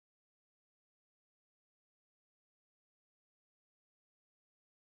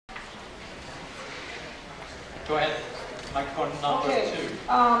Go ahead. Microphone number two.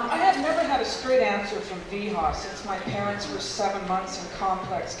 I have never had a straight answer from VHA since my parents were 7 months in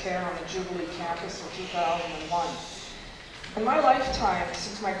complex care on the Jubilee campus in 2001. In my lifetime,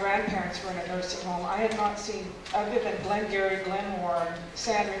 since my grandparents were in a nursing home, I had not seen, other than Glengarry, Glenmore,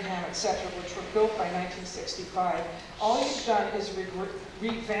 Sandringham, etc., which were built by 1965, all you've done is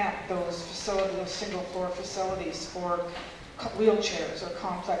revamp those facilities, those single-floor facilities for wheelchairs or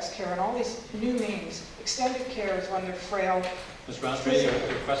complex care, and all these new names. Extended care is when they're frail. Ms. Roundtree, your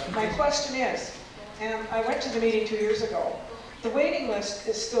question? My question is, and I went to the meeting 2 years ago, the waiting list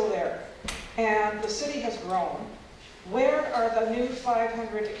is still there, and the city has grown. Where are the new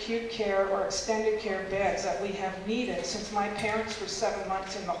 500 acute care or extended care beds that we have needed since my parents were 7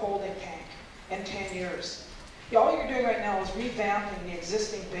 months in the holding tank in 10 years? All you're doing right now is revamping the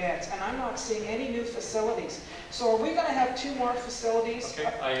existing beds, and I'm not seeing any new facilities. So are we going to have 2 more facilities for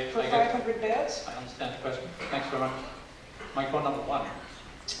 500 beds? I understand the question. Thanks very much. Microphone number 1.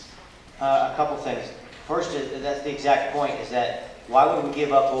 A couple things. First, that's the exact point, is that why would we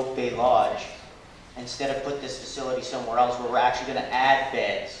give up Oak Bay Lodge instead of put this facility somewhere else where we're actually going to add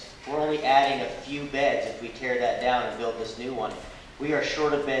beds? We're only adding a few beds if we tear that down and build this new one. We are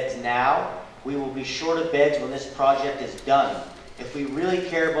short of beds now. We will be short of beds when this project is done. If we really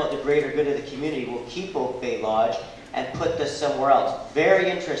care about the greater good of the community, we'll keep Oak Bay Lodge and put this somewhere else. Very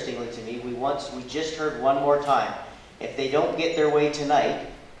interestingly to me, we just heard one more time, if they don't get their way tonight,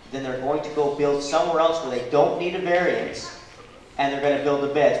 then they're going to go build somewhere else where they don't need a variance, and they're going to build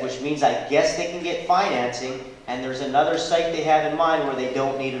the beds, which means I guess they can get financing, and there's another site they have in mind where they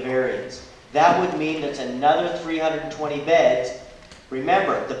don't need a variance. That would mean that's another 320 beds.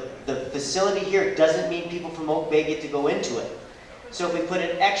 Remember, the facility here doesn't mean people from Oak Bay get to go into it. So if we put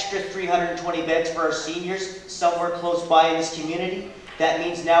an extra 320 beds for our seniors somewhere close by in this community, that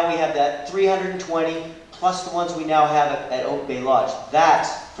means now we have that 320 plus the ones we now have at Oak Bay Lodge. That's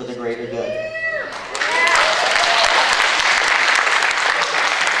for the greater good.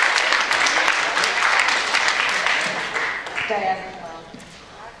 Diane,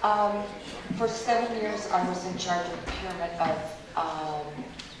 for 7 years I was in charge of procurement of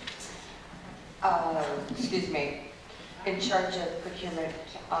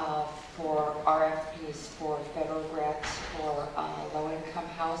for RFPs for federal grants for low-income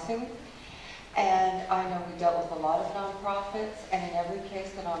housing. And I know we dealt with a lot of nonprofits, and in every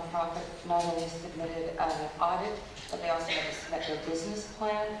case the nonprofit not only submitted an audit, but they also had to submit their business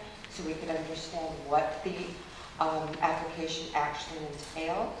plan so we could understand what the application actually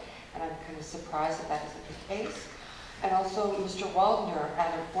entailed. And I'm kind of surprised that that isn't the case. And also, Mr. Waldner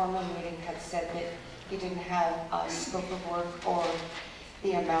at a former meeting had said that he didn't have a scope of work or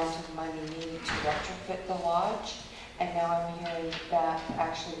the amount of money needed to retrofit the lodge. And now I'm hearing that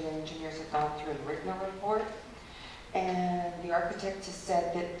actually the engineers have gone through and written a report. And the architect has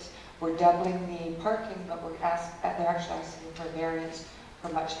said that we're doubling the parking, but they're actually asking for variance for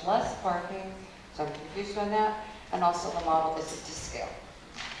much less parking. So I'm confused on that. And also the model isn't to scale.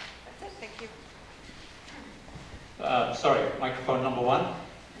 That's it, thank you. Sorry, microphone number 1.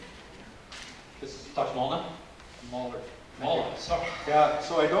 This is Dr. Molnar. Molnar, sorry. Yeah,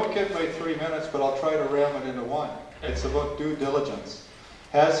 so I don't get my 3 minutes, but I'll try to ram it into 1. It's about due diligence.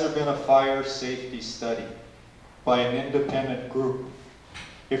 Has there been a fire safety study by an independent group?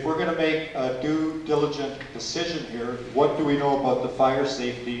 If we're going to make a due diligent decision here, what do we know about the fire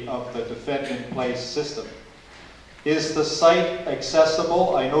safety of the defend-in-place system? Is the site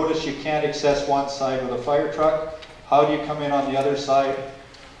accessible? I notice you can't access one side with a fire truck. How do you come in on the other side?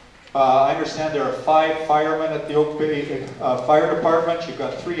 I understand there are 5 firemen at the Oak Bay Fire Department. You've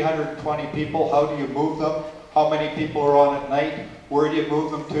got 320 people. How do you move them? How many people are on at night? Where do you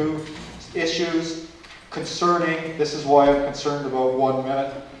move them to? Issues concerning, this is why I'm concerned about 1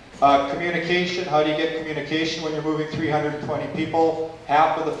 minute. Communication, how do you get communication when you're moving 320 people?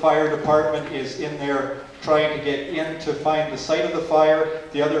 Half of the fire department is in there trying to get in to find the site of the fire.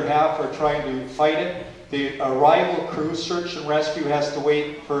 The other half are trying to fight it. The arrival crew, search and rescue, has to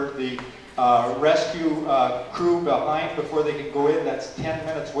wait for the rescue crew behind before they can go in. That's 10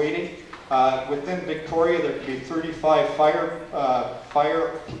 minutes waiting. Within Victoria, there could be 35 fire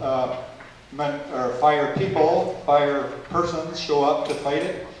persons show up to fight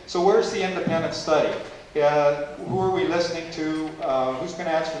it. So where's the independent study? Who are we listening to? Who's going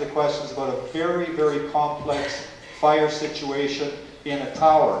to answer the questions about a very, very complex fire situation in a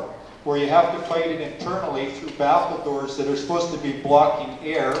tower where you have to fight it internally through baffle doors that are supposed to be blocking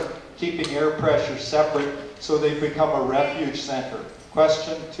air, keeping air pressure separate so they become a refuge center?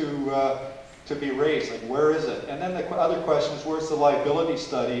 Question to to be raised, like where is it? And then the other question is, where's the liability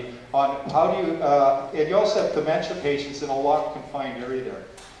study on how do you, and you also have dementia patients in a locked confined area there.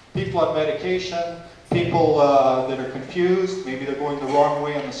 People on medication, people that are confused, maybe they're going the wrong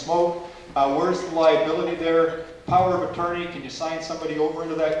way on the smoke. Where's the liability there? Power of attorney, can you sign somebody over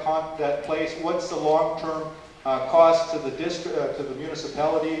into that place? What's the long-term cost to the district, to the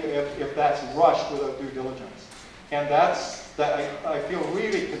municipality if that's rushed without due diligence? And I feel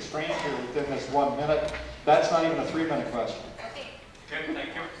really constrained here within this 1 minute. That's not even a 3-minute question. Okay,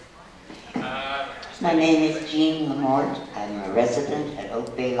 thank you. My name is Jean Lamort. I'm a resident at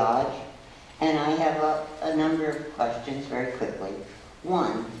Oak Bay Lodge, and I have a number of questions very quickly.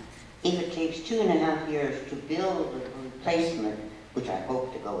 One, if it takes 2.5 years to build a replacement, which I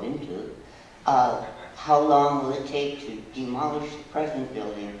hope to go into, how long will it take to demolish the present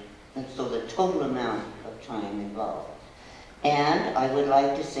building, and so the total amount of time involved? And I would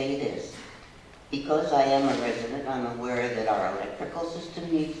like to say this, because I am a resident, I'm aware that our electrical system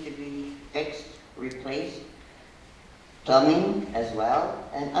needs to be fixed, replaced, plumbing as well,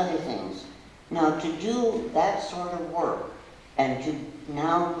 and other things. Now, to do that sort of work and to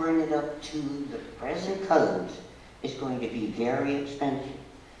now bring it up to the present codes is going to be very expensive.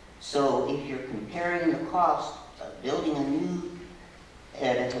 So if you're comparing the cost of building a new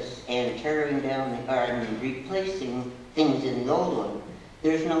edifice and tearing down and replacing things in the old one,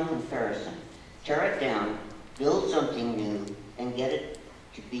 there's no comparison. Tear it down, build something new, and get it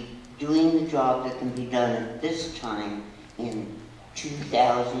to be doing the job that can be done at this time in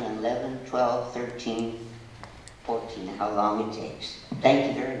 2011, 12, 13, 14, how long it takes.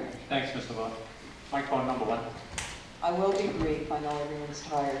 Thank you very much. Thanks, Mr. Vaughn. Microphone number 1. I will be brief, I know everyone's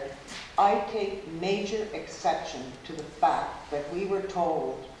tired. I take major exception to the fact that we were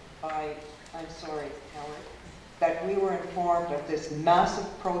told by, I'm sorry, Howard, that we were informed of this massive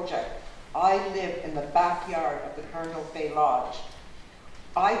project. I live in the backyard of the Colonel Bay Lodge.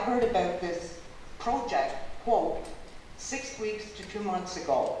 I heard about this project, quote, 6 weeks to 2 months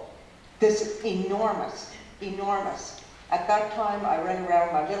ago. This is enormous, enormous. At that time, I ran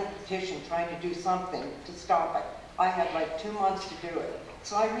around my little petition trying to do something to stop it. I had like 2 months to do it.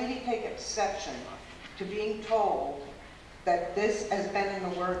 So I really take exception to being told that this has been in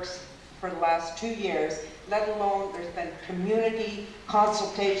the works for the last 2 years, let alone there's been community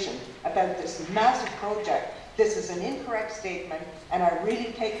consultation about this massive project. This is an incorrect statement, and I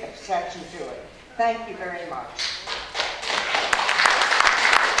really take exception to it. Thank you very much.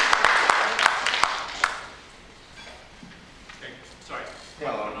 Okay, sorry.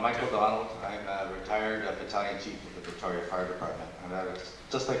 Hello, I'm Michael Donald. I'm a retired battalion chief of the Victoria Fire Department, and I would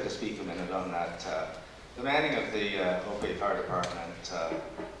just like to speak a minute on that. The manning of the Oak Bay Fire Department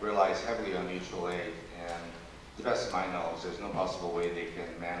relies heavily on mutual aid, and to the best of my knowledge, there's no possible way they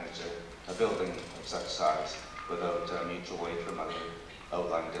can manage a building of such size without mutual aid from other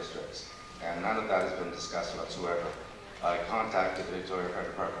outlying districts. And none of that has been discussed whatsoever. I contacted the Victoria Fire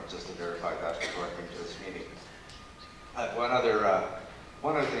Department just to verify that before I came to this meeting. One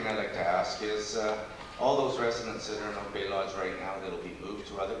other thing I'd like to ask is, all those residents that are in Oak Bay Lodge right now that will be moved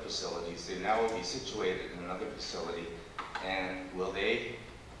to other facilities, they now will be situated in another facility, and will they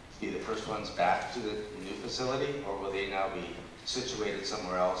be the first ones back to the new facility, or will they now be situated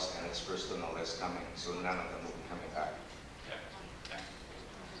somewhere else and it's first on the list coming, so none of them will be coming back? Okay, thanks.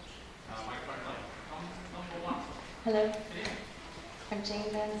 Microphone number 1. Hello, I'm Jane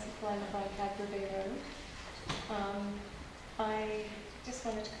Benson, I live on Cadbury Bay Road. I just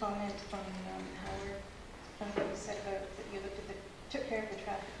wanted to comment on Howard, on what you said about that you took care of the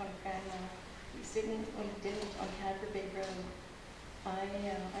traffic on Cranwell. You didn't on Cadbury Bay Road.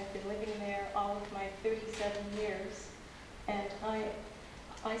 I've been living there all of my 37 years, and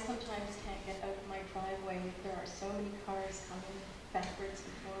I sometimes can't get out of my driveway. There are so many cars coming backwards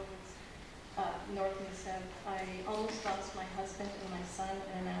and forwards, north and south. I almost lost my husband and my son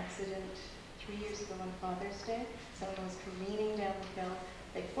in an accident 3 years ago on Father's Day. Someone was careening down the hill.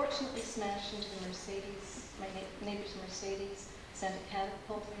 They fortunately smashed into the Mercedes, my neighbor's Mercedes,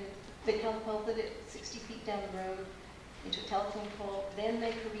 they catapulted it 60 feet down the road into a telephone pole. Then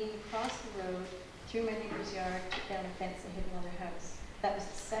they careened across the road, through my neighbor's yard, took down a fence and hit another house. That was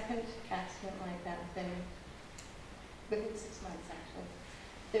the second accident like that within 6 months, actually.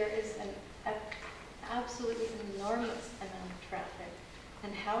 There is an absolutely enormous amount of traffic.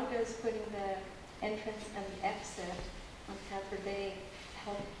 And how does putting the entrance and the exit on Cadbury Bay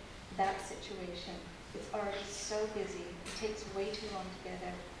help that situation? It's already so busy. It takes way too long to get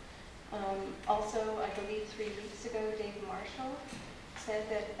out. Also, I believe 3 weeks ago, Dave Marshall said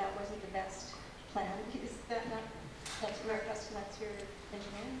that that wasn't the best plan. Is that not, that's your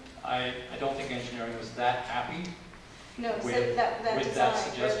engineer? I don't think engineering was that happy No, so with that that design,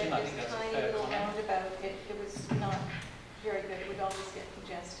 suggestion. where I think this that's a tiny fair little comment. roundabout, it was not very good. It would always get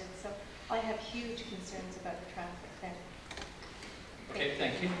congested. So I have huge concerns about the traffic there. Okay,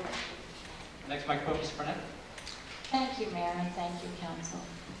 thank you. Next microphone, Ms. Burnett. Thank you, Mayor, and thank you, Council.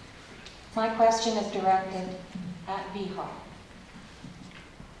 My question is directed at VHAW.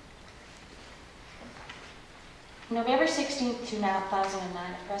 November 16,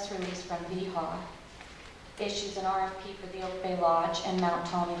 2009, a press release from VHAW issues an RFP for the Oak Bay Lodge and Mount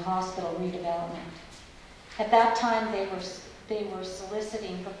Tommy Hospital redevelopment. At that time, they were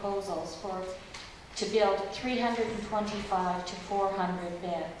soliciting proposals to build 325 to 400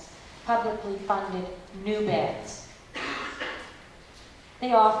 beds, publicly funded new beds.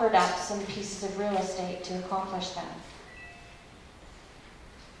 They offered up some pieces of real estate to accomplish that.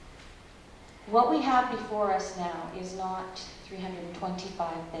 What we have before us now is not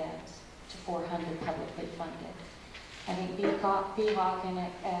 325 beds to 400 publicly funded. I think VHAW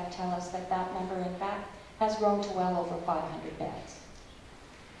can tell us that that number, in fact, has grown to well over 500 beds.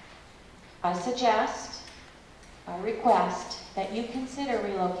 I suggest, I request, that you consider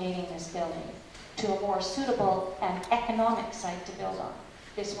relocating this building to a more suitable and economic site to build on.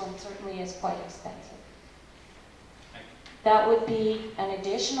 This one certainly is quite expensive. That would be an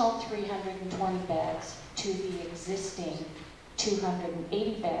additional 320 beds to the existing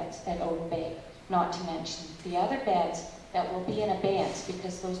 280 beds at Oak Bay, not to mention the other beds that will be in abeyance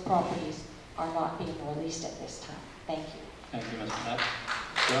because those properties are not being released at this time. Thank you. Thank you, Ms. Burnett.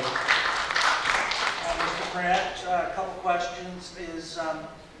 Joe? Mr. Pratt, a couple questions is, are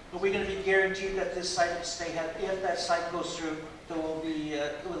we going to be guaranteed that this site will stay, if that site goes through, there will be,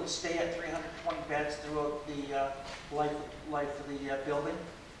 it will stay at 320 beds throughout the life of the building?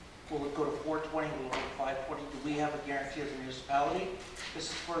 Will it go to 420, will it go to 520? Do we have a guarantee as a municipality? This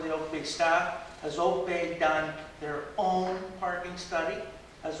is for the Oak Bay staff. Has Oak Bay done their own parking study?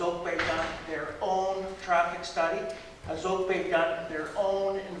 Has Oak Bay done their own traffic study? Has Oak Bay done their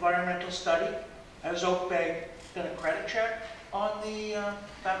own environmental study? Has Oak Bay done a credit check on the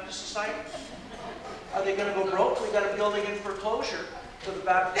Baptist Society? Are they going to go broke? We got a building in foreclosure for the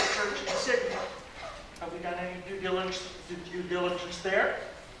Baptist Church in Sydney. Have we done any due diligence there?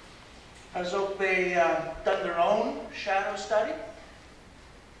 Has Oak Bay done their own shadow study?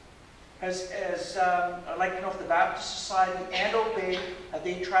 I'd like to know if the Baptist Society and Oak Bay, have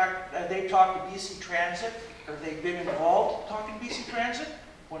they talked to BC Transit? Have they been involved talking to BC Transit?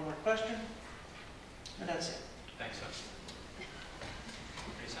 One more question, and that's it. Thanks, sir.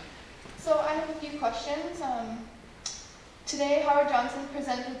 So I have a few questions. Today, Howard Johnson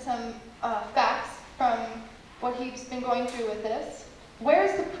presented some facts from what he's been going through with this. Where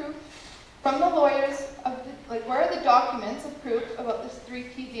is the proof from the lawyers of where are the documents of proof about this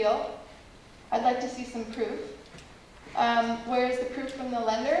 3P deal? I'd like to see some proof. Where is the proof from the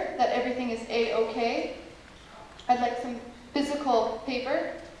lender that everything is A-okay? I'd like some physical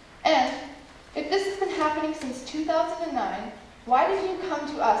paper. And if this has been happening since 2009, why did you come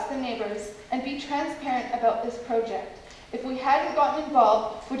to us, the neighbors, and be transparent about this project? If we hadn't gotten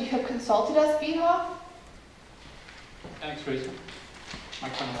involved, would you have consulted us, VHAW? Thanks, Teresa.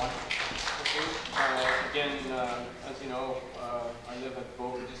 Microphone one. Again, as you know, I live at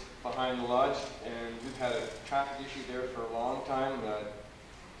Bow, just behind the lodge, and we've had a traffic issue there for a long time.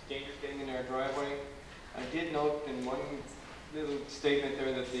 It's dangerous getting in our driveway. I did note in one little statement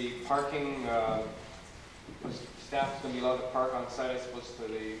there that the parking staff is going to be allowed to park on site as opposed to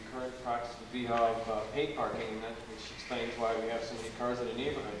the current practice of VHAW of paid parking, and that which explains why we have so many cars in the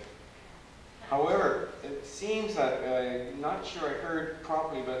neighborhood. However, it seems that, I'm not sure I heard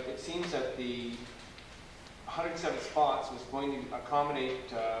properly, but it seems that the 107 spots was going to accommodate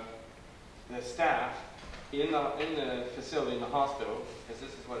the staff in the facility, in the hospital, because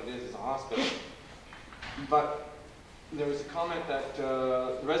this is what it is a hospital. But there was a comment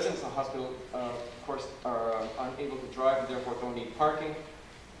that residents of the hospital, of course, are unable to drive and therefore don't need parking.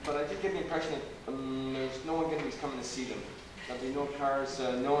 But I did get the impression that there's no one going to be coming to see them. There'll be no cars,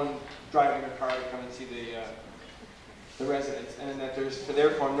 no one driving a car to come and see the residents, and that there's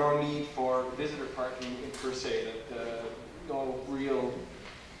therefore no need for visitor parking per se. That no real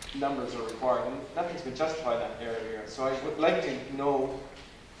numbers are required, and nothing's been justified in that area. So I would like to know: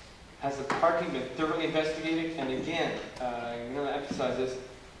 has the parking been thoroughly investigated? And again, I'm going to emphasize this: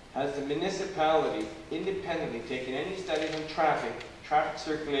 has the municipality independently taken any studies on traffic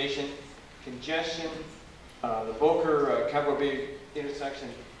circulation, congestion? The Boker-Cabot Bay intersection,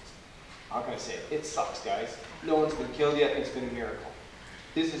 how can I say it? It sucks, guys. No one's been killed yet, it's been a miracle.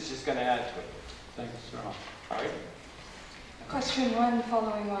 This is just going to add to it. Thanks, sir. All right? Question one,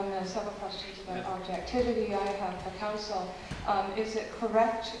 following on several questions about objectivity I have for council. Is it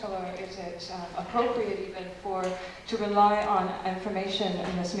correct or is it appropriate even to rely on information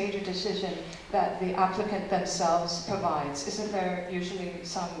in this major decision that the applicant themselves provides? Isn't there usually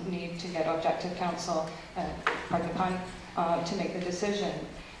some need to get objective counsel, pardon the pun, to make the decision?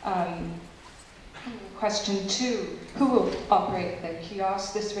 Question two, who will operate the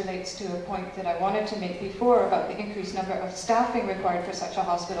kiosk? This relates to a point that I wanted to make before about the increased number of staffing required for such a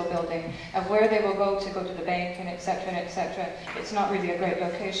hospital building and where they will go to the bank and et cetera, and et cetera. It's not really a great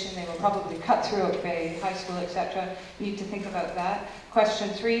location. They will probably cut through Oak Bay High School, et cetera. Need to think about that. Question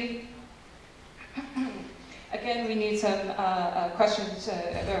three, again, we need some questions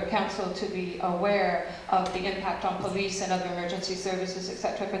or council to be aware of the impact on police and other emergency services,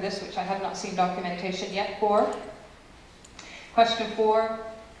 etc. for this, which I have not seen documentation yet for. Question four,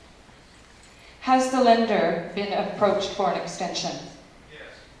 has the lender been approached for an extension? Yes.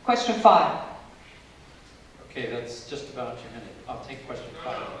 Question five. Okay, that's just about your minute. I'll take question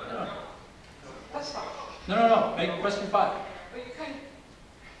 5. No. That's fine. No. Make question 5. Well, you can.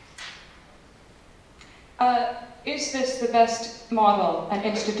 Is this the best model, an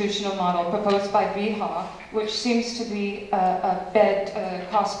institutional model proposed by VHA, which seems to be a bed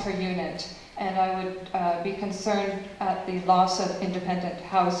cost per unit? And I would be concerned at the loss of independent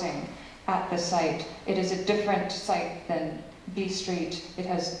housing at the site. It is a different site than B Street. It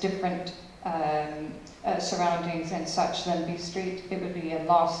has different surroundings and such than B Street. It would be a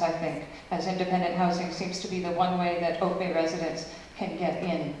loss, I think, as independent housing seems to be the one way that Oak Bay residents can get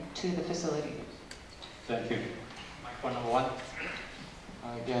in to the facility. Thank you. Microphone number 1.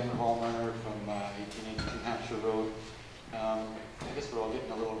 Again, Paul Murner from 1882 Hampshire Road. I guess we're all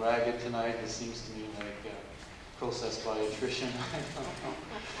getting a little ragged tonight. This seems to me like process by attrition.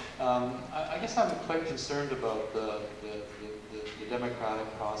 I don't know. I guess I'm quite concerned about the democratic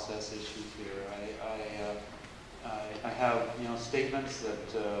process issues here. I have statements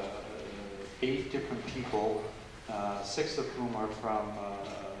that 8 different people, 6 of whom are from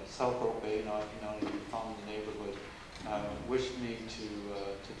South Oak Bay, not even from the neighborhood, wished me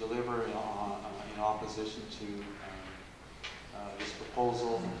to deliver in opposition to this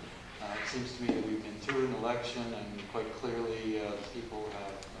proposal. It seems to me that we've been through an election, and quite clearly people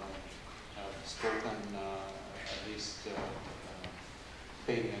have spoken, at least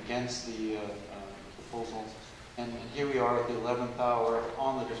stating against the proposal. And here we are at the 11th hour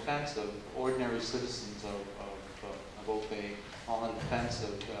on the defense of ordinary citizens of Oak Bay, on the defense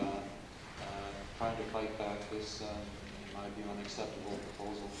of trying to fight back this, in my view, unacceptable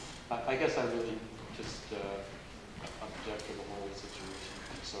proposal. I guess I really just object to the whole situation.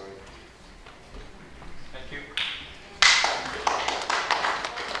 I'm sorry. Thank you.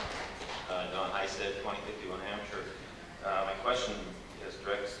 Don Heisted, 2051 Hampshire. My question is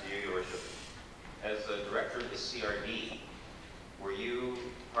directed to you, Your Worship. As the director of the CRD, were you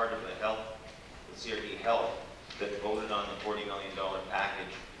part of the CRD Health, that voted on the $40 million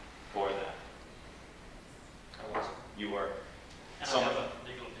package for that? I was. You were. And I have a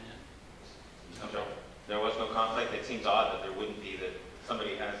legal opinion. No, there was no conflict. It seems odd that there wouldn't be, that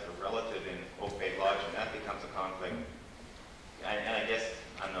somebody has a relative in Oak Bay Lodge and that becomes a conflict. And I guess,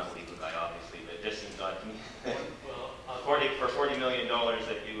 I'm not a legal guy obviously, but it just seems odd to me. For $40 million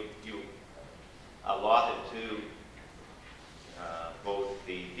that you allotted to both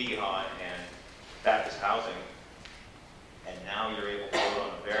the VHA and Baptist Housing, and now you're able to vote on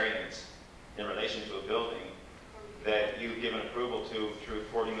a variance in relation to a building that you've given approval to through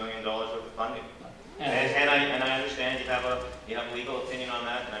 $40 million worth of funding. And I understand you have a legal opinion on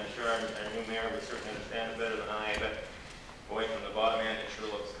that, and I'm sure our new mayor would certainly understand it better than I, but boy, from the bottom end, it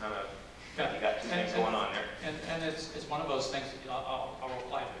sure looks kind of, you got two things going on there. And it's one of those things, I'll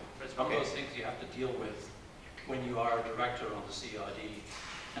reply to it, but it's one of those things you have to deal with when you are a director on the CRD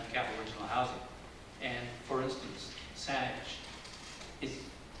and Capital Regional Housing. And for instance, Saanich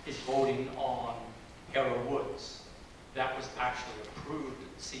is voting on Arrow Woods. That was actually approved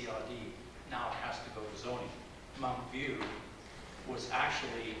at CRD. Now it has to go to zoning. Mount View was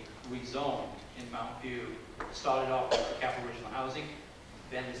actually rezoned in Mount View. Started off with Capital Regional Housing,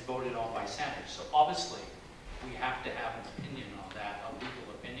 then is voted on by Saanich. So obviously, we have to have an opinion on that, a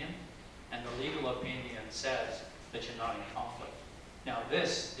legal opinion. And the legal opinion says that you're not in conflict. Now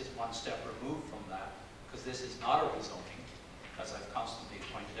this is one step removed from that, because this is not a rezoning, as I've constantly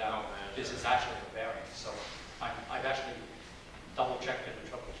pointed out. This is actually a variance. So I've actually double-checked it and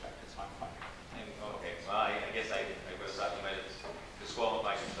triple-checked it, so I'm fine. Okay, well, I guess I would have thought you might have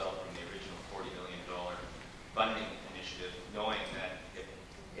disqualified yourself from the original $40 million funding initiative, knowing that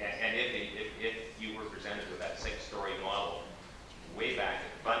if you were presented with that 6-story model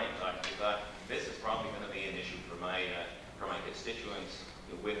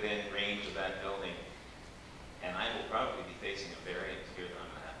within range of that building. And I will probably be facing a variance here that I'm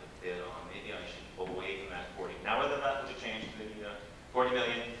going to have to bid on. Maybe I should pull away from that 40. Now, whether that would change the 40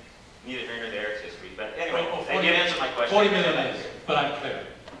 million, neither here nor there, it's history. But anyway, you answered my question. 40 million is, but I'm clear.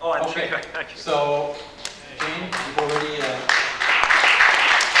 Oh, I'm okay. sure. So, Jane, you've already spoken.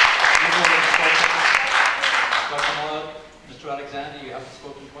 Dr. Muller, Mr. Alexander, you haven't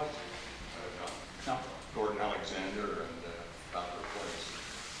spoken twice? No. Gordon Alexander and Dr. Place.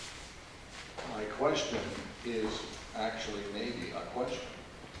 My question is actually maybe a question,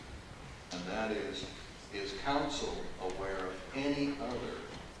 and that is council aware of any other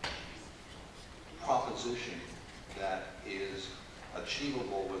proposition that is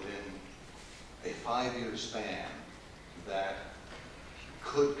achievable within a 5-year span that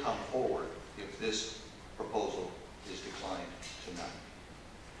could come forward if this proposal is declined tonight?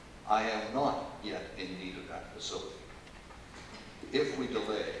 I am not yet in need of that facility. If we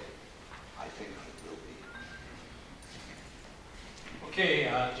delay, I think it will be. Okay,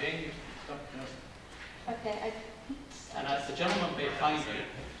 Jane, you Okay, and the gentleman may find you.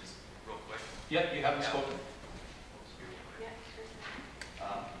 Yep, you haven't spoken.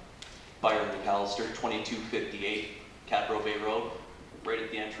 Byron McAllister, 2258 Cadbro Bay Road, right at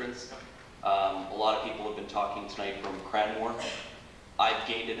the entrance. A lot of people have been talking tonight from Cranmore. I've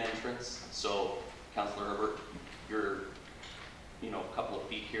gained an entrance, so Councillor Herbert, you're a couple of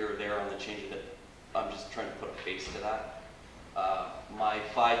feet here or there on the change of it. I'm just trying to put a face to that. My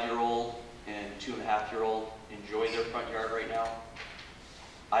 5-year-old and 2.5-year-old enjoy their front yard right now.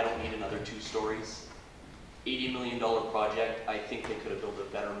 I don't need another 2 stories. $80 million project. I think they could have built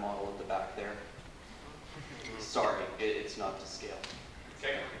a better model at the back there. Sorry, it's not to scale.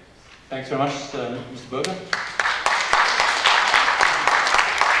 Okay. Thanks very much, Mr. Berger.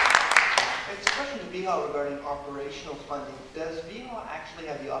 It's a question to VHA regarding operational funding. Does VHA actually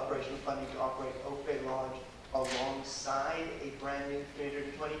have the operational funding to operate Oak Bay Lodge alongside a brand new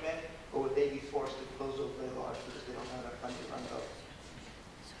 320 bed, or would they be forced to close Oak Bay Lodge because they don't have enough funding to run both?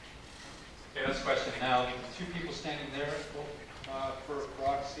 Okay, that's a question. Now, 2 people standing there. For a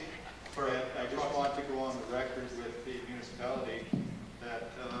proxy, I just want to go on the record with the municipality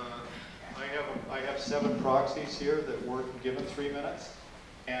that I have 7 proxies here that weren't given 3 minutes,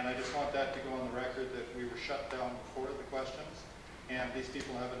 and I just want that to go on the record that we were shut down before the questions, and these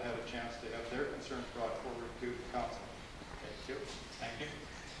people haven't had a chance to have their concerns brought forward to the council. Thank you. Thank you.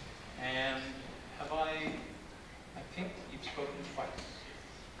 And I think you've spoken twice.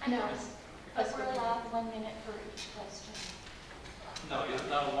 no, but we're allowed 1 minute for each question. No, you're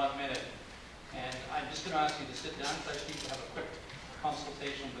not 1 minute. And I'm just going to ask you to sit down, because I just need to have a quick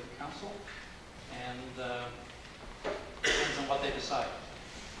consultation with council, and depends on what they decide.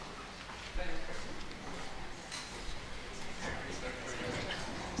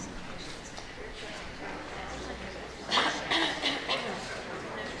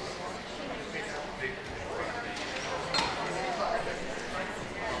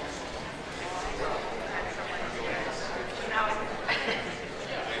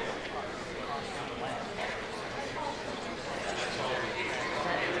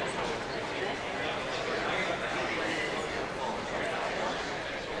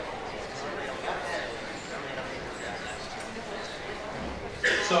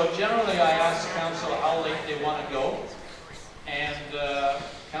 So generally, I ask council how late they want to go, and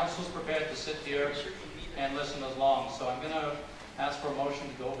council's prepared to sit here and listen as long. So I'm going to ask for a motion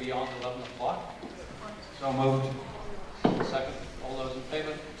to go beyond 11 o'clock. So moved. Second. All those in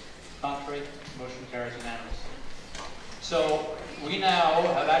favor? Contrary? Motion carries unanimously. So we now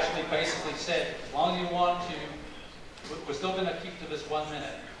have actually basically said, as long as you want to, we're still going to keep to this 1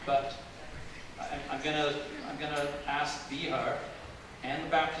 minute, but I'm going to ask VHAR and the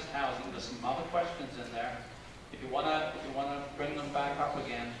Baptist Housing. There's some other questions in there. If you wanna bring them back up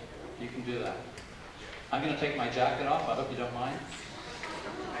again, you can do that. I'm gonna take my jacket off. I hope you don't mind.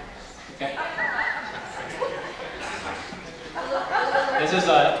 Okay. This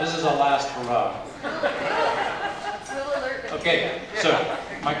is a last hurrah. Okay. So,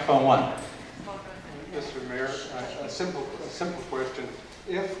 microphone 1. Mr. Mayor, a simple question.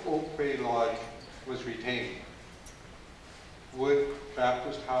 If Oak Bay Lodge was retained, would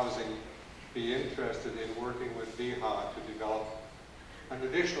Baptist Housing be interested in working with VHA to develop an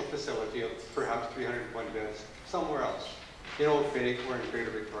additional facility of perhaps 320 beds somewhere else, in Oak Bay or in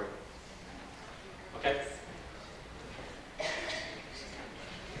Greater Victoria? Okay. So,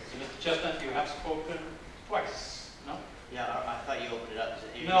 Mr. Chestnut, you have spoken twice, no? Yeah, I thought you opened it up.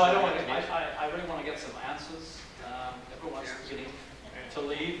 No, I don't want to. I really want to get some answers. Everyone's beginning to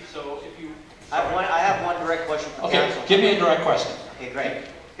leave, so if you... I have one direct question from council. Okay, give me a direct question. Okay, great.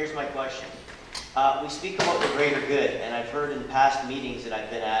 Here's my question. We speak about the greater good, and I've heard in past meetings that I've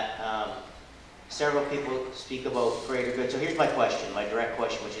been at, several people speak about greater good. So here's my question, my direct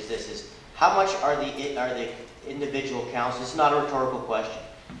question, which is this, is how much are the individual councils, it's not a rhetorical question.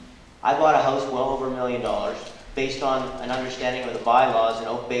 I bought a house well over $1 million based on an understanding of the bylaws and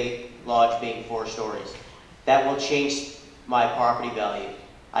Oak Bay Lodge being 4 stories. That will change my property value.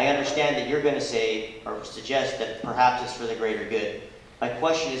 I understand that you're going to say or suggest that perhaps it's for the greater good. My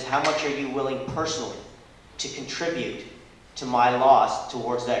question is, how much are you willing personally to contribute to my loss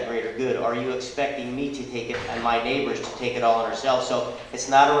towards that greater good? Are you expecting me to take it and my neighbors to take it all on ourselves? So it's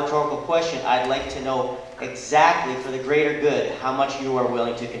not a rhetorical question. I'd like to know exactly for the greater good how much you are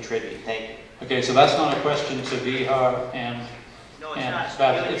willing to contribute. Thank you. Okay, so that's not a question to Vihar and no,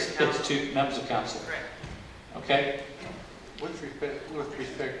 it's to members of council. Correct. Okay? With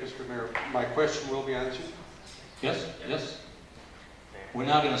respect, Mr. Mayor, my question will be answered. Yes, yes. We're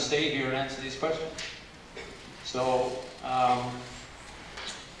not going to stay here and answer these questions. So,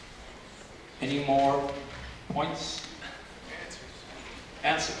 any more points?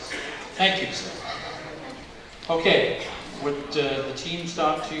 Answers. Thank you, sir. Okay, would the team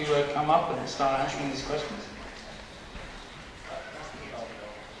start to come up and start answering these questions?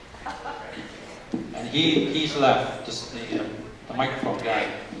 And he's left, the microphone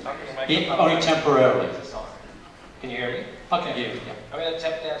guy. Only temporarily. Can you hear me? I can hear you. Yeah. I'm going to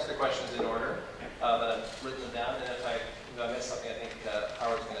attempt to answer the questions in order, but I've written them down, and if I miss something, I think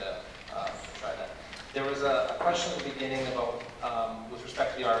Howard's going to try that. There was a question at the beginning about, with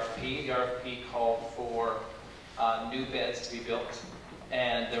respect to the RFP. The RFP called for new beds to be built,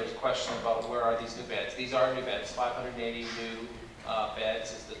 and there was a question about where are these new beds. These are new beds, 580 new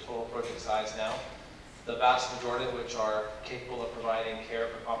beds is the total project size now. The vast majority of which are capable of providing care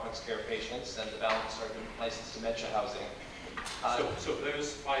for complex care patients, and the balance are licensed dementia housing. So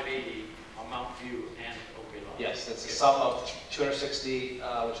those 580 are Mount View and Oak Bay Lodge? Yes, it's a sum of 260,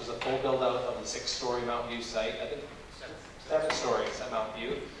 which is a full build-out of the 6-story Mount View site. I think 7 stories at Mount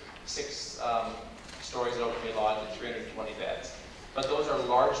View, 6 stories at Oak Bay Lodge, and 320 beds. But those are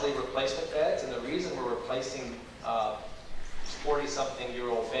largely replacement beds, and the reason we're replacing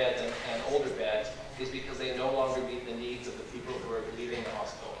 40-something-year-old beds and older beds is because they no longer meet the needs of the people who are leaving the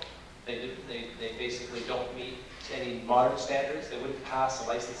hospital. They basically don't meet any modern standards. They wouldn't pass a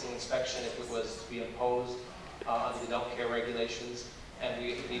licensing inspection if it was to be imposed under the adult care regulations. And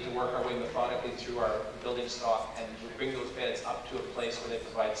we need to work our way methodically through our building stock and bring those beds up to a place where they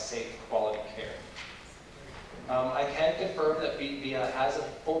provide safe, quality care. I can confirm that VIA has a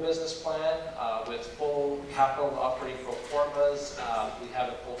full business plan with full capital and operating pro formas. We have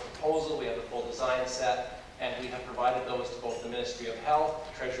a full proposal, we have a full design set, and we have provided those to both the Ministry of Health,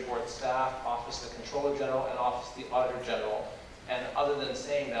 Treasury Board staff, Office of the Controller General, and Office of the Auditor General. And other than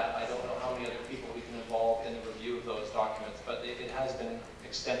saying that, I don't know how many other people we can involve in the review of those documents, but it has been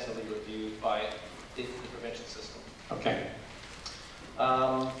extensively reviewed by the provincial system. Okay.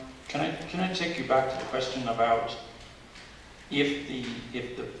 Can I take you back to the question about if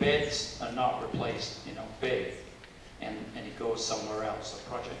the beds are not replaced in Oak Bay and it goes somewhere else, the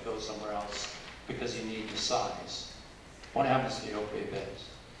project goes somewhere else because you need the size, what happens to the Oak Bay beds?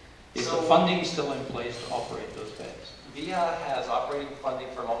 Is the funding still in place to operate those beds? VIA has operating funding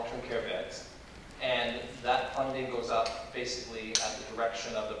for long-term care beds, and that funding goes up basically at the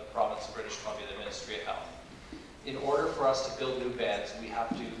direction of the province of British Columbia, the Ministry of Health. In order for us to build new beds, we have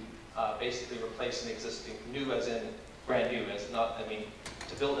to basically replace an existing, new as in brand new, as not, I mean,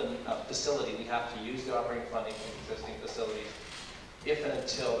 to build a facility, we have to use the operating funding from existing facilities if and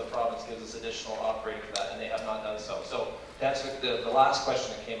until the province gives us additional operating for that, and they have not done so. So to answer the last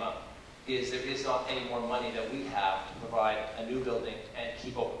question that came up, is there is not any more money that we have to provide a new building and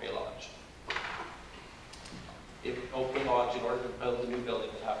keep Oak Bay Lodge. If Oak Bay Lodge, in order to build a new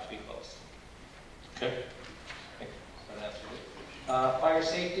building, would have to be closed. Okay. Fire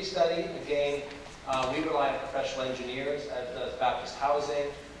safety study, again, we rely on professional engineers at Baptist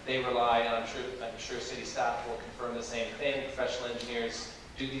Housing. They rely, and I'm sure city staff will confirm the same thing. Professional engineers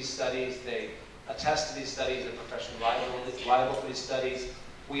do these studies. They attest to these studies. They're professionally liable for these studies.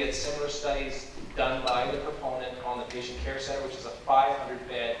 We had similar studies done by the proponent on the patient care center, which is a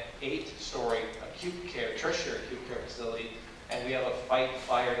 500-bed, 8-story acute care, tertiary acute care facility. And we have a fight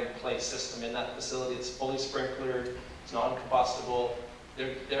fire in place system in that facility. It's fully sprinklered. It's non-combustible.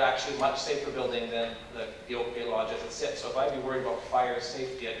 They're actually a much safer building than the Oak Bay Lodge as it sits. So if I'd be worried about fire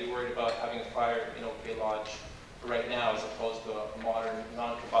safety, I'd be worried about having a fire in Oak Bay Lodge right now as opposed to a modern,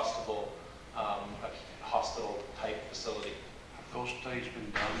 non-combustible hospital-type facility. Have those studies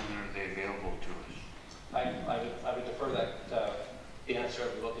been done and are they available to us? I would defer that. the answer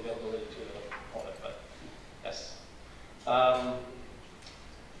about the availability to the component, but yes.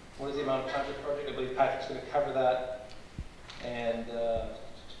 What is the amount of time for the project? I believe Patrick's going to cover that, and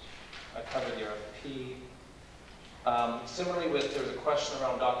I covered the RFP. Similarly, there was a question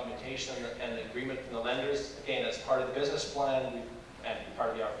around documentation and the agreement from the lenders. Again, as part of the business plan and part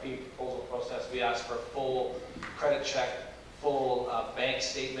of the RFP proposal process, we asked for a full credit check, full bank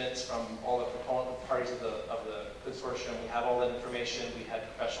statements from all the proponent parties of the consortium. We have all that information. We had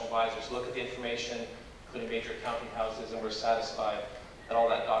professional advisors look at the information, including major accounting houses, and we're satisfied that all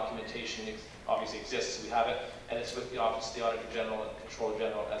that documentation obviously exists. We have it, and it's with the Office of the Auditor General and Controller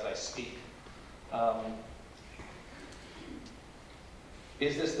General as I speak.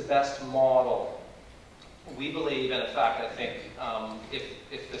 Is this the best model? We believe, and in fact, I think,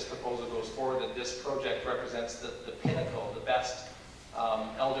 if this proposal goes forward, that this project represents the pinnacle, the best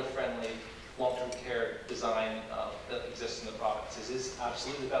elder-friendly long-term care design that exists in the province. This is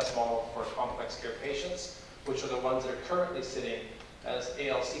absolutely the best model for complex care patients, which are the ones that are currently sitting as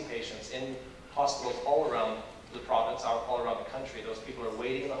ALC patients in hospitals all around the province, all around the country. Those people are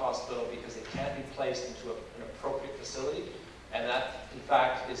waiting in the hospital because they can't be placed into an appropriate facility. And that, in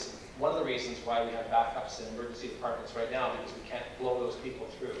fact, is one of the reasons why we have backups in emergency departments right now, because we can't blow those people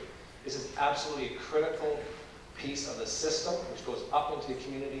through. This is absolutely a critical piece of the system, which goes up into the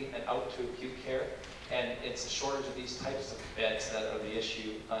community and out to acute care. And it's a shortage of these types of beds that are the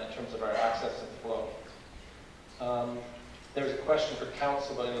issue in terms of our access and flow. There's a question for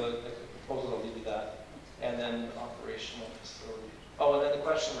council, but the proposal will leave you that. And then operational facility. Oh, and then the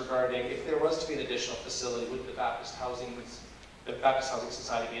question regarding if there was to be an additional facility, would the Baptist Housing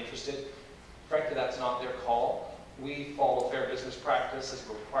Society be interested? Frankly, that's not their call. We follow fair business practice as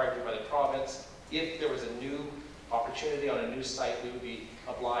we're required to by the province. If there was a new opportunity on a new site, we would be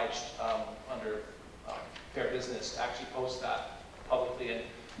obliged under fair business to actually post that publicly and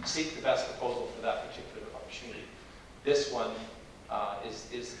seek the best proposal for that particular opportunity. This one is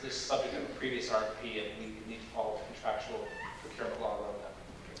subject to a previous RFP, and we need to follow the contractual procurement law around that.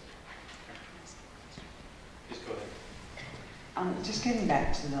 Please go ahead. Just getting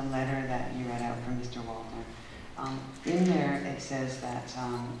back to the letter that you read out from Mr. Walter. In there, it says that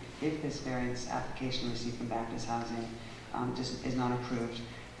if this variance application received from Baptist Housing just is not approved,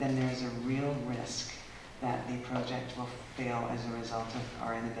 then there's a real risk that the project will fail as a result of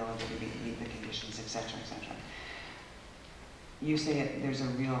our inability to meet the conditions, etc., etc. You say there's a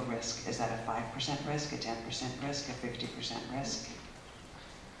real risk. Is that a 5% risk, a 10% risk, a 50% risk?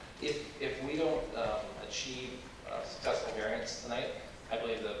 If we don't achieve successful variance tonight, I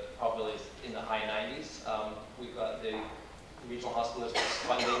believe the probability is in the high 90s. We've got the regional hospital district's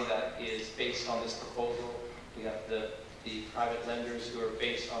funding that is based on this proposal. We have the private lenders who are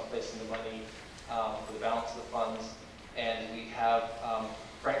based on placing the money for the balance of the funds. And we have,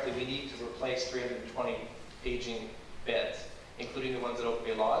 frankly, we need to replace 320 aging beds, including the ones at Oak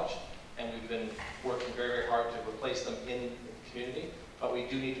Bay Lodge. And we've been working very, very hard to replace them in the community. But we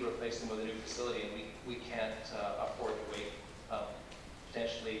do need to replace them with a new facility, and we can't afford to wait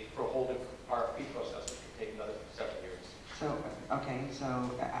potentially for a whole new RFP process, which could take another several years. So, okay, so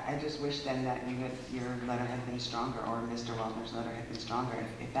I just wish then that your letter had been stronger, or Mr. Waldner's letter had been stronger.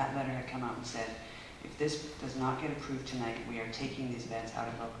 If that letter had come out and said, if this does not get approved tonight, we are taking these beds out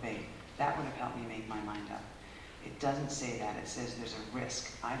of Oak Bay, that would have helped me make my mind up. It doesn't say that. It says there's a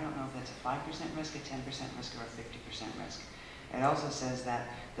risk. I don't know if that's a 5% risk, a 10% risk, or a 50% risk. It also says that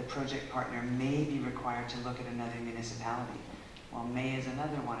the project partner may be required to look at another municipality. Well, may is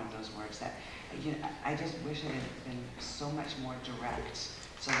another one of those words that, you know, I just wish it had been so much more direct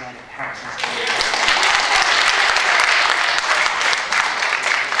so that it helps us.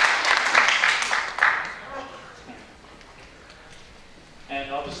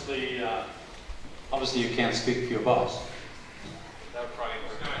 And obviously you can't speak for your boss. That would probably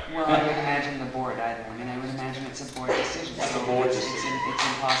work. Well, I would imagine the board either. I mean, I would imagine it's a board decision. It's so a board decision. It's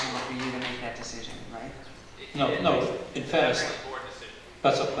impossible for you to make that decision, right? No, in fairness,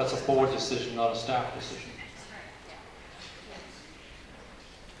 that's a board decision, not a staff decision.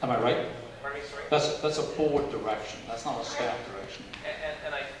 Am I right? Pardon me, sorry? That's a board direction. That's not a staff direction.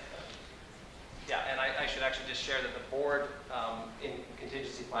 And I should actually just share that the board in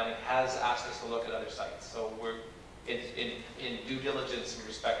contingency planning has asked us to look at other sites. So we're in due diligence in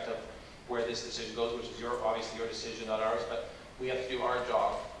respect of where this decision goes, which is obviously your decision, not ours, but we have to do our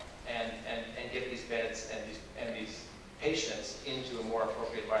job and get these beds and these patients into a more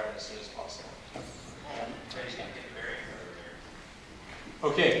appropriate environment as soon as possible.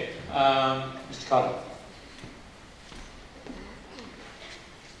 Okay, Mr. Cotter.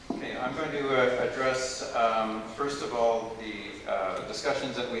 Okay, I'm going to address, first of all, the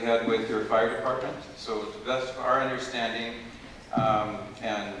discussions that we had with your fire department. So to the best of our understanding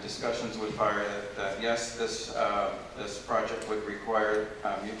and discussions with fire, that yes, this project would require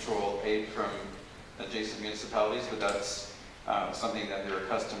mutual aid from adjacent municipalities, but that's something that they're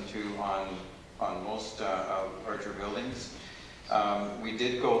accustomed to on most larger buildings. We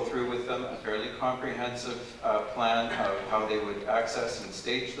did go through with them a fairly comprehensive plan of how they would access and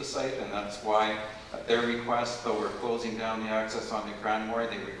stage the site, and that's why at their request, though we're closing down the access onto Cranmore,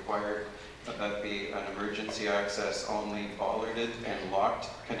 they required that be an emergency access only bollarded and locked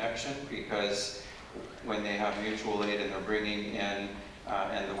connection, because when they have mutual aid and they're bringing in,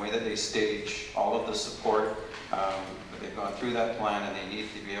 and the way that they stage all of the support, they've gone through that plan and they need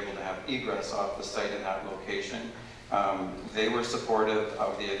to be able to have egress off the site in that location. They were supportive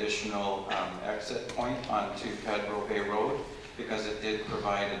of the additional exit point onto Cadbro Bay Road because it did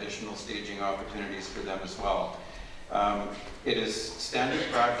provide additional staging opportunities for them as well. It is standard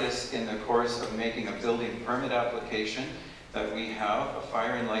practice in the course of making a building permit application that we have a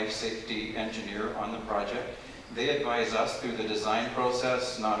fire and life safety engineer on the project. They advise us through the design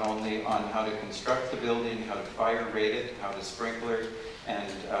process, not only on how to construct the building, how to fire rate it, how to sprinkler and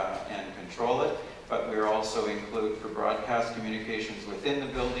control it, but we also include for broadcast communications within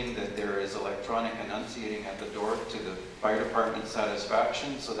the building that there is electronic enunciating at the door to the fire department's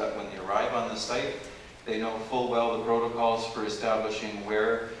satisfaction, so that when they arrive on the site, they know full well the protocols for establishing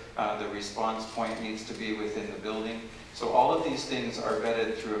where the response point needs to be within the building. So all of these things are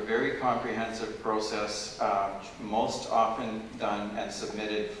vetted through a very comprehensive process, most often done and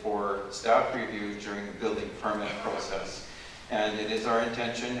submitted for staff review during the building permit process. And it is our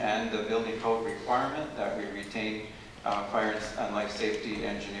intention and the building code requirement that we retain fire and life safety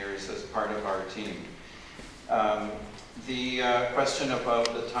engineers as part of our team. The question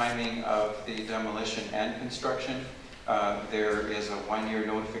about the timing of the demolition and construction, there is a 1-year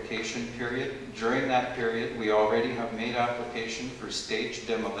notification period. During that period, we already have made application for staged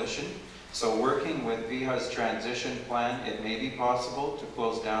demolition. So working with VIHA's transition plan, it may be possible to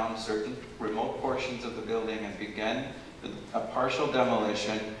close down certain remote portions of the building and begin a partial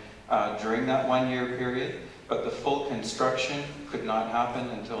demolition during that 1-year period, but the full construction could not happen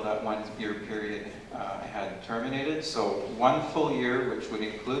until that 1-year period had terminated. So 1 full year, which would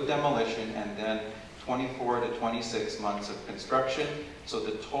include demolition, and then 24 to 26 months of construction. So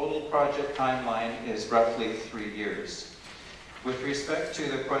the total project timeline is roughly 3 years. With respect to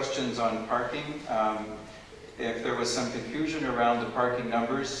the questions on parking, if there was some confusion around the parking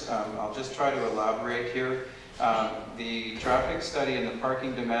numbers, I'll just try to elaborate here. The traffic study and the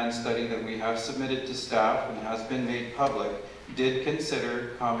parking demand study that we have submitted to staff and has been made public did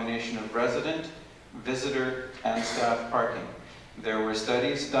consider a combination of resident, visitor, and staff parking. There were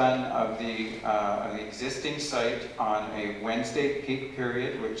studies done of the existing site on a Wednesday peak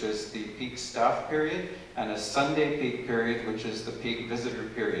period, which is the peak staff period, and a Sunday peak period, which is the peak visitor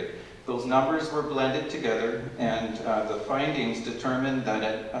period. Those numbers were blended together, and the findings determined that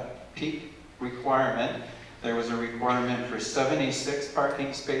at a peak requirement, there was a requirement for 76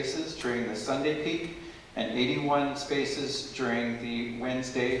 parking spaces during the Sunday peak and 81 spaces during the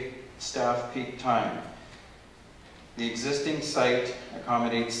Wednesday staff peak time. The existing site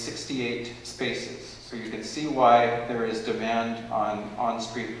accommodates 68 spaces, so you can see why there is demand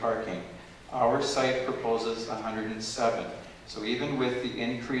on-street parking. Our site proposes 107. So even with the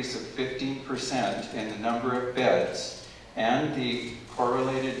increase of 15% in the number of beds and the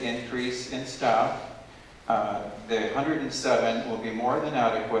correlated increase in staff, the 107 will be more than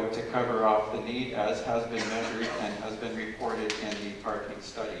adequate to cover off the need as has been measured and has been reported in the parking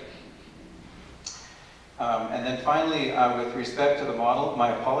study. And then finally, with respect to the model,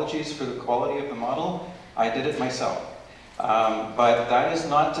 my apologies for the quality of the model. I did it myself. But that is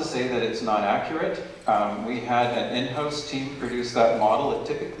not to say that it's not accurate. We had an in-house team produce that model. It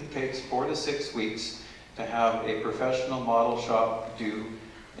typically takes 4 to 6 weeks to have a professional model shop do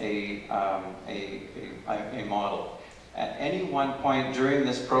a model. At any one point during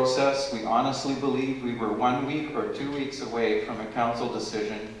this process, we honestly believe we were 1 week or 2 weeks away from a council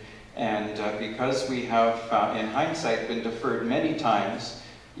decision. And because we have, in hindsight, been deferred many times,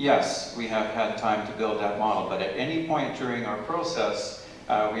 yes, we have had time to build that model. But at any point during our process,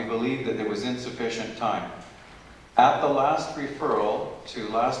 we believed that there was insufficient time. At the last referral to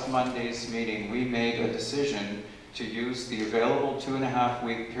last Monday's meeting, we made a decision to use the available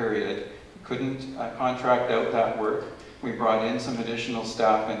 2.5-week period. Couldn't contract out that work. We brought in some additional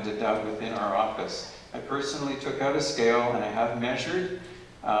staff and did that within our office. I personally took out a scale and I have measured,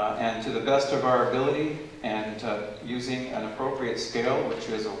 and to the best of our ability, and using an appropriate scale, which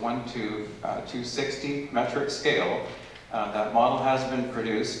is a 1 to 260 metric scale. That model has been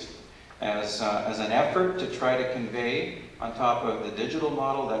produced as an effort to try to convey, on top of the digital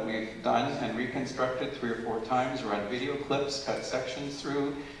model that we've done and reconstructed 3 or 4 times, run video clips, cut sections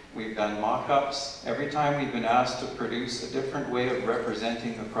through. We've done mock-ups. Every time we've been asked to produce a different way of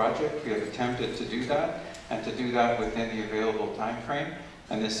representing the project, we have attempted to do that, and to do that within the available time frame.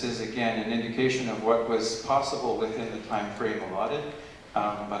 And this is, again, an indication of what was possible within the time frame allotted.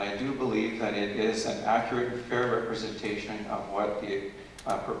 But I do believe that it is an accurate and fair representation of what the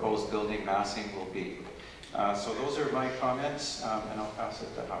proposed building massing will be. So those are my comments, and I'll pass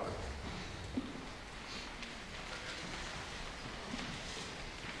it to Howard.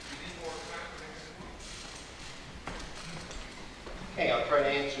 Okay, I'll try to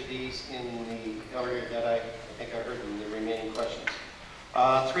answer these in the order that I think I heard in the remaining questions.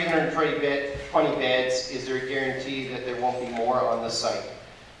 320 beds, is there a guarantee that there won't be more on the site?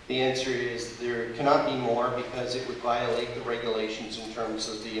 The answer is there cannot be more because it would violate the regulations in terms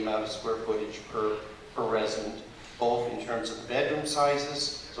of the amount of square footage per resident, both in terms of the bedroom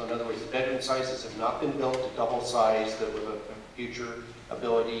sizes. So in other words, the bedroom sizes have not been built to double size, that with a future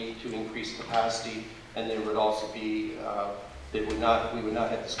ability to increase capacity, and there would also be we would not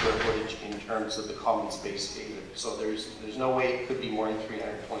have the square footage in terms of the common space either. So there's no way it could be more than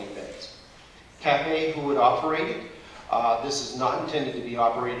 320 beds. Cafe, who would operate it? This is not intended to be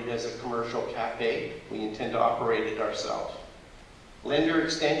operated as a commercial cafe. We intend to operate it ourselves. Lender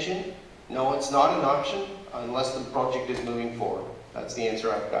extension? No, it's not an option unless the project is moving forward. That's the answer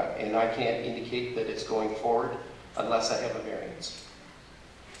I've got. And I can't indicate that it's going forward unless I have a variance.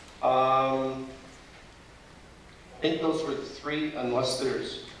 I think those were the 3, unless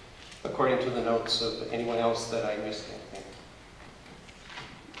there's, according to the notes of anyone else that I missed anything.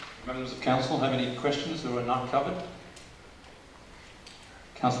 Members of Council have any questions that were not covered?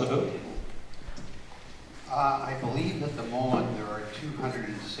 Councillor Hood? I believe at the moment there are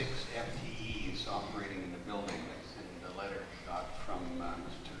 206 FTEs operating in the building. That's in the letter we got from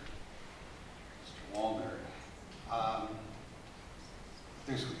Mr. Wallner.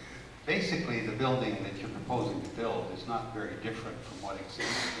 There's basically the building that you're proposing to build is not very different from what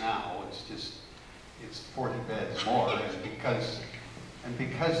exists now. It's 40 beds more, and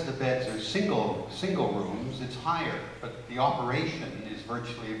because the beds are single rooms, it's higher, but the operation is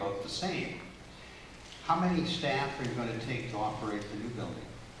virtually about the same. How many staff are you going to take to operate the new building?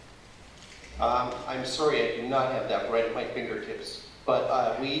 I'm sorry, I do not have that right at my fingertips,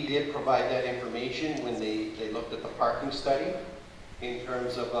 but we did provide that information when they looked at the parking study in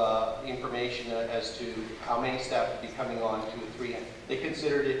terms of information as to how many staff would be coming on to a 300. They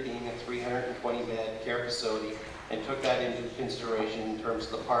considered it being a 320 bed care facility and took that into consideration in terms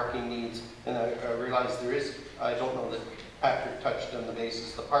of the parking needs. And I realized there is, I don't know that Patrick touched on the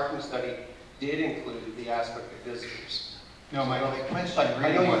basis, the parking study did include the aspect of visitors. No, my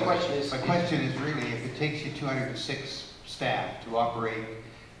question is really, if it takes you 206 staff to operate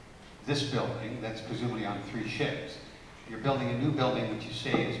this building, that's presumably on 3 shifts, you're building a new building which you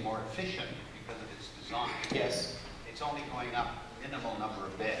say is more efficient because of its design. Yes. It's only going up minimal number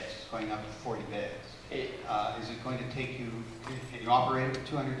of beds. It's going up to 40 beds. Is it going to take you, can you operate it with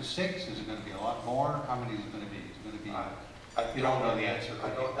 206? Is it going to be a lot more? How many is it going to be? Is it going to be, you don't know the answer.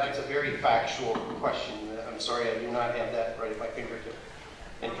 That's a very factual question. I'm sorry, I do not have that right at my fingertip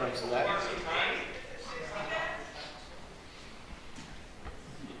in terms of that.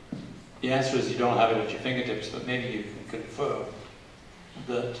 The answer is you don't have it at your fingertips, but maybe you can confirm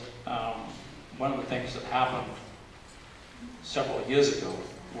that one of the things that happened several years ago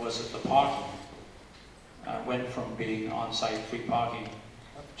was that the parking went from being on-site free parking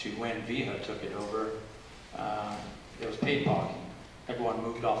to when VIHA took it over, there was paid parking. Everyone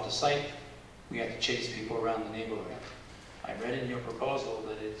moved off the site. We had to chase people around the neighborhood. I read in your proposal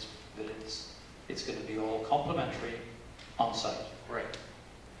that it's going to be all complimentary on-site. Right.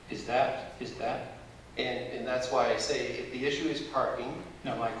 Is that? And that's why I say if the issue is parking.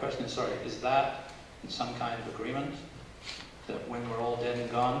 No, my question is, sorry, is that in some kind of agreement that when we're all dead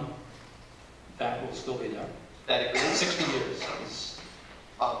and gone, that will still be there? That agreement? 60 years.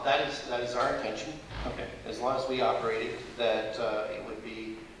 That is our intention. Okay. As long as we operate it, that it would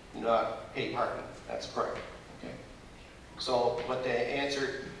be not paid parking. That's correct. Okay. So, but to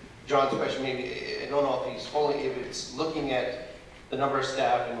answer John's question, maybe, I don't know if it's looking at the number of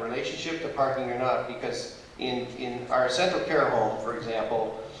staff in relationship to parking or not, because in our central care home, for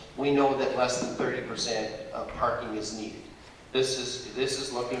example, we know that less than 30% of parking is needed. This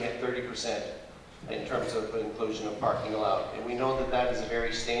is looking at 30% in terms of inclusion of parking allowed. And we know that that is a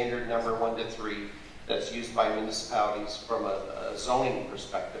very standard number, 1 to 3. that's used by municipalities from a zoning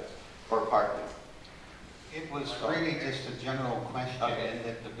perspective for parking? It was really just a general question in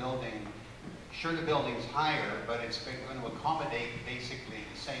that the building, sure the building's higher, but it's going to accommodate basically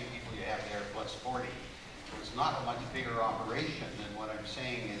the same people you have there plus 40. So it's not a much bigger operation, and what I'm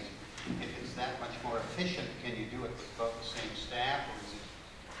saying is, if it's that much more efficient, can you do it with about the same staff, or is it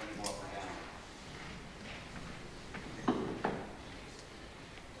going to go up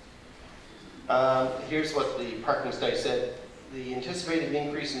or down? Here's what the parking study said. The anticipated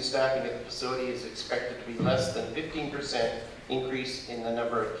increase in staffing at the facility is expected to be less than 15% increase in the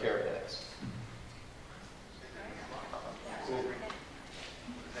number of care beds.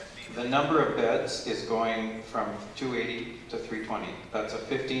 The number of beds is going from 280 to 320. That's a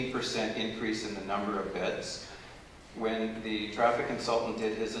 15% increase in the number of beds. When the traffic consultant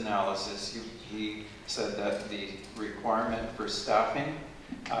did his analysis, he said that the requirement for staffing,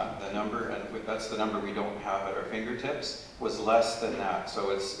 the number, and that's the number we don't have at our fingertips, was less than that.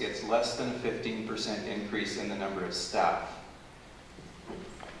 So it's less than a 15% increase in the number of staff.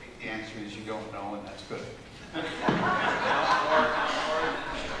 I think the answer is you don't know, and that's good.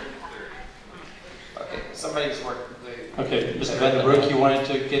 Okay, somebody's work. Okay, Mr. Vandenbroek, you wanted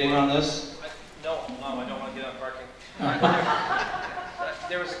to get in on this? No, I don't want to get on parking.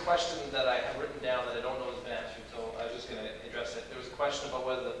 There was a question that I have written down that I don't know has been answered, so I was just going to address it. There was a question about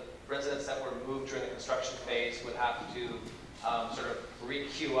whether the residents that were moved during the construction phase would have to sort of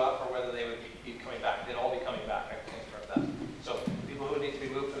re-queue up, or whether they would be coming back. They'd all be coming back, I can confirm that. So people who need to be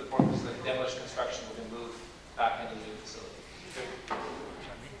moved for the purpose of the demolition construction will be moved back into the new facility.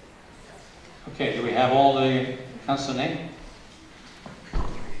 Okay, do we have all the council name?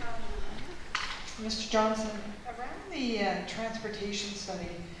 Mr. Johnson, around the transportation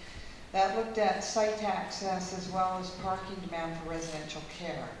study that looked at site access as well as parking demand for residential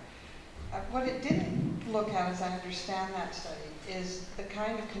care, what it didn't look at, as I understand that study, is the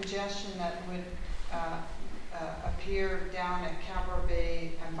kind of congestion that would appear down at Cabra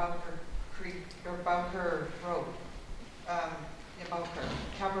Bay and Bowker Creek, or Bowker Road.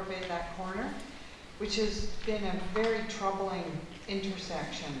 Cabra Bay, that corner, which has been a very troubling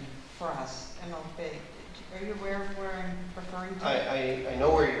intersection for us in Oak Bay. Are you aware of where I'm referring to? I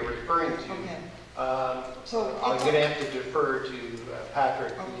know where you're referring to. Okay. So I'm going to have to defer to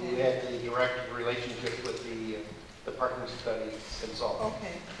Patrick, who had the direct relationship with the parking study consultant.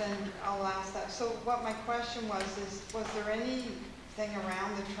 Okay, then I'll ask that. So what my question was there anything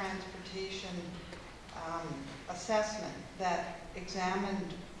around the transportation assessment that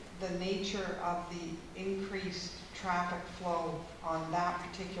examined the nature of the increased traffic flow on that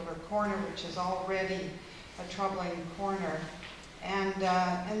particular corner, which is already a troubling corner? And the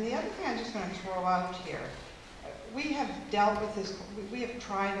other thing I'm just going to throw out here, we have dealt with this, we have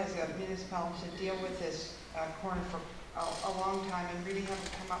tried as a municipality to deal with this corner for a long time and really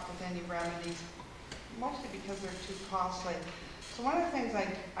haven't come up with any remedies, mostly because they're too costly. So one of the things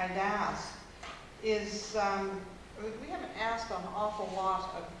I'd ask is, we haven't asked an awful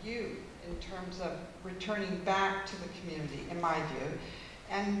lot of you in terms of returning back to the community, in my view.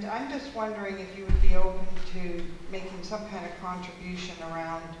 And I'm just wondering if you would be open to making some kind of contribution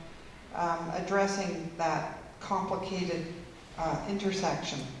around addressing that complicated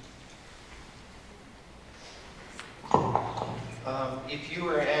intersection. If you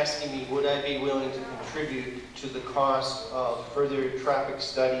were asking me, would I be willing to contribute to the cost of further traffic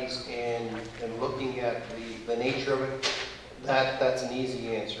studies and looking at the nature of it, that's an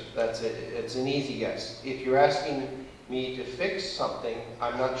easy answer. It's an easy yes. If you're asking me to fix something,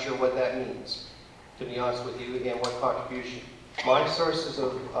 I'm not sure what that means, to be honest with you, and what contribution. My sources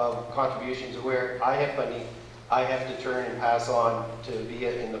of contributions are where I have money, I have to turn and pass on to be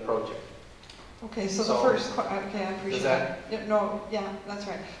in the project. Okay, so the first, okay, I appreciate that. Yeah, no, yeah, that's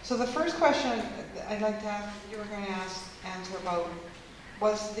right. So the first question I'd like to ask, you were going to answer about,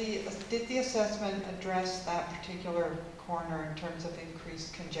 did the assessment address that particular corner in terms of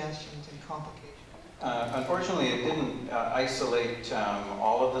increased congestions and complications? Unfortunately, it didn't isolate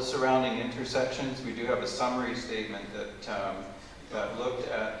all of the surrounding intersections. We do have a summary statement that looked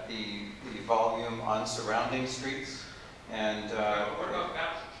at the volume on surrounding streets. And what about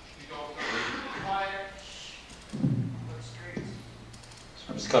that?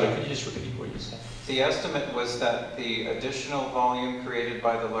 Scott, could you just repeat what you said? The estimate was that the additional volume created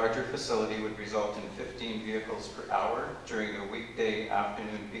by the larger facility would result in 15 vehicles per hour during the weekday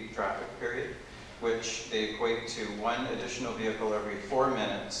afternoon peak traffic period, which they equate to 1 additional vehicle every 4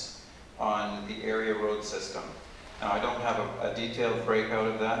 minutes on the area road system. Now, I don't have a detailed breakout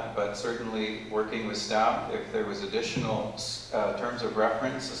of that, but certainly working with staff, if there was additional terms of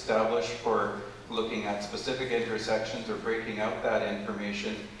reference established for looking at specific intersections or breaking out that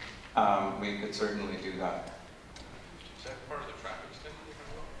information, we could certainly do that. Is that part of the traffic study?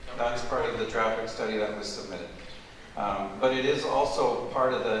 That's part of the traffic study that was submitted. But it is also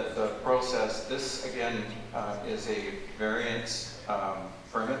part of the process. This, again, is a variance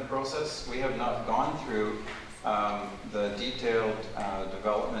permit process. We have not gone through the detailed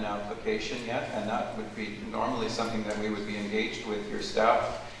development application yet, and that would be normally something that we would be engaged with your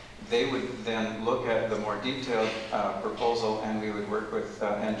staff. They would then look at the more detailed proposal, and we would work with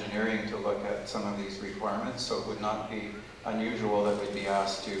engineering to look at some of these requirements. So it would not be unusual that we'd be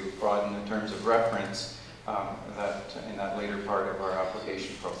asked to broaden the terms of reference in that later part of our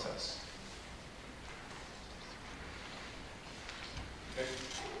application process. Okay. Do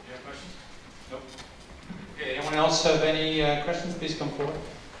you have questions? Nope. Okay, anyone else have any questions? Please come forward.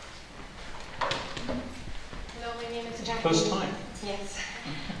 Hello, my name is Jacqueline. First time. Yes.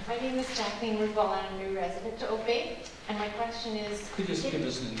 My name is Jacqueline Rubel. I'm a new resident to Oak Bay. And my question is... Could you just give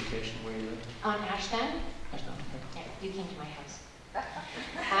us an indication where you live? On Ashdown. Ashdown, okay. Yeah, you came to my house.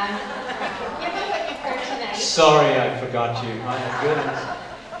 Given what you've heard tonight... Sorry, I forgot you. My goodness.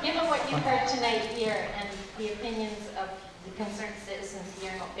 Given what you've heard tonight here and the opinions of the concerned citizens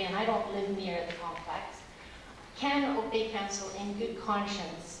here in Oak Bay, and I don't live near the complex, can Oak Bay Council, in good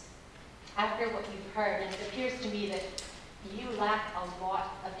conscience, after what you've heard, and it appears to me that you lack a lot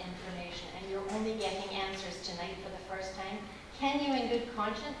of information and you're only getting answers tonight for the first time, can you, in good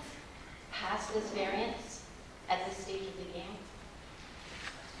conscience, pass this variance at this stage of the game?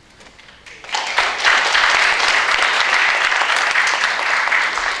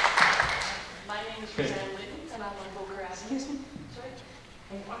 My name is Roseanne Whitten, and I'm on Boker Avenue. Excuse me?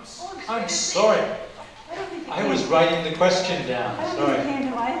 Sorry? I'm sorry. I was writing the question down. I don't Sorry. think you came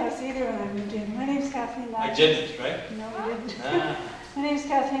to my house either when I moved in. My name's Kathleen Matthews. I didn't, right? No, you didn't. Ah. My name's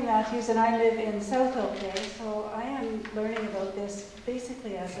Kathleen Matthews, and I live in South Oak Bay, so I am learning about this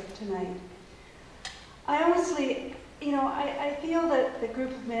basically as of tonight. I honestly, I feel that the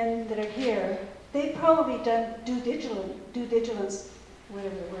group of men that are here, they've probably done due diligence,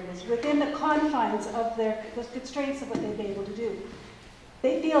 whatever the word is, within the confines of the constraints of what they've been able to do.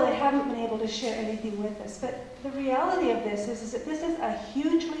 They feel they haven't been able to share anything with us. But the reality of this is that this is a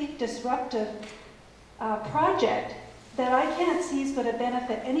hugely disruptive project that I can't see is going to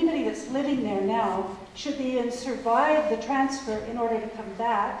benefit anybody that's living there now, should they even survive the transfer in order to come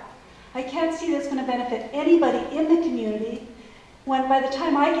back. I can't see that's going to benefit anybody in the community when by the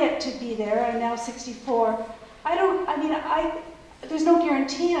time I get to be there, I'm now 64, there's no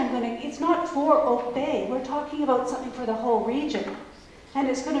guarantee it's not for Oak Bay. We're talking about something for the whole region. And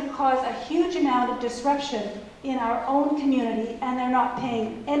it's going to cause a huge amount of disruption in our own community, and they're not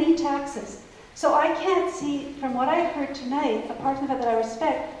paying any taxes. So I can't see, from what I've heard tonight, apart from the fact that I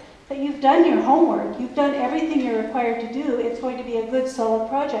respect, that you've done your homework, you've done everything you're required to do, it's going to be a good, solid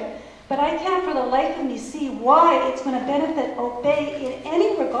project. But I can't for the life of me see why it's going to benefit Oak Bay in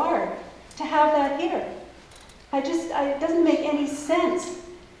any regard to have that here. It doesn't make any sense,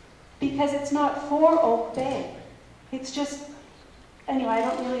 because it's not for Oak Bay. It's just, anyway, I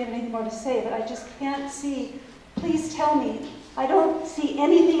don't really have anything more to say, but I just can't see, please tell me, I don't see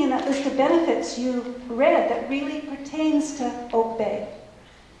anything in that list of benefits you read that really pertains to Oak Bay.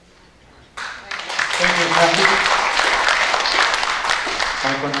 Thank you, Kathy. My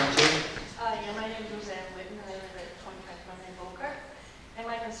name is Roseanne Whitten, and I live at 25 London Boker. And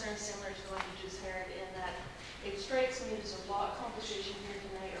my concern is similar to the one you just heard, in that it strikes me there's a lot of conversation here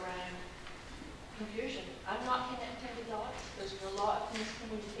tonight around confusion. I'm not connecting the dots. There's a lot of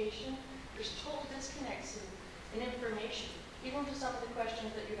miscommunication. There's total disconnects in information, even to some of the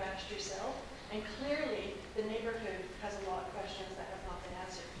questions that you've asked yourself. And clearly, the neighborhood has a lot of questions that have not been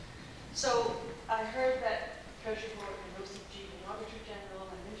answered. So I heard that Treasurer Board and OCG and Auditor General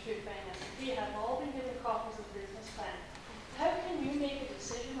and Ministry of Finance have all been given copies of the business plan. How can you make a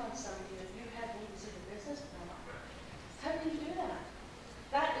decision on something that you haven't even seen the business plan on? How can you do that?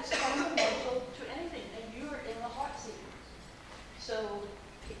 That is fundamental to anything, and you are in the hot seat. So,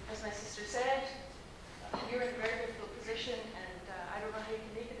 as my sister said, you're in a very difficult position, and I don't know how you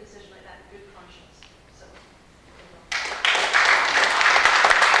can make a decision like that in good conscience. So,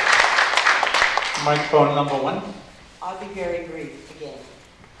 Microphone number 1. I'll be very brief again.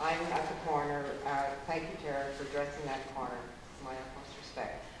 I'm at the corner. Thank you, Tara, for addressing that corner. My utmost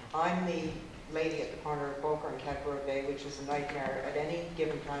respect. I'm the lady at the corner of Boker and Cadbury Bay, which is a nightmare at any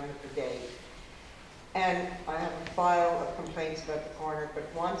given time of the day. And I have a file of complaints about the corner, but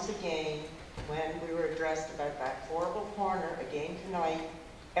once again, when we were addressed about that horrible corner again tonight,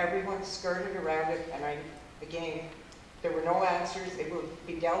 everyone skirted around it, and again, There were no answers. It will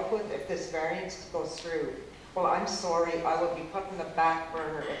be dealt with if this variance goes through. Well, I'm sorry, I will be put in the back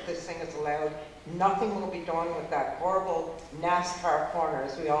burner if this thing is allowed. Nothing will be done with that horrible NASCAR corner,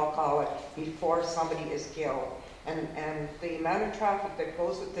 as we all call it, before somebody is killed. And the amount of traffic that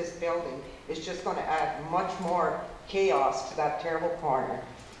goes with this building is just going to add much more chaos to that terrible corner.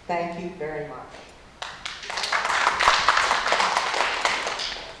 Thank you very much.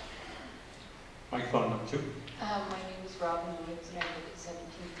 Microphone number 2. My name is Robin Woods, and I live at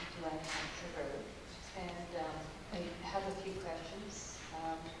 1751 Hampshire Road. And I have a few questions.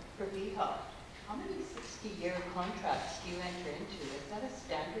 For VHOP, how many 60-year contracts do you enter into? Is that a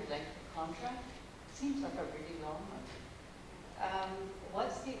standard length of contract? Seems like a really long one.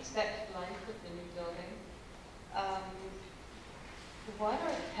 What's the expected life of the new building? What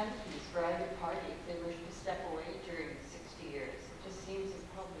are the penalties for either party if they wish to step away during 60 years? It just seems it's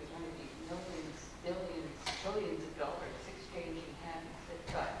probably going to be millions, billions, trillions of dollars exchanging hands if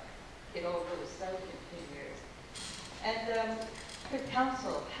it all goes south in 10 years. And for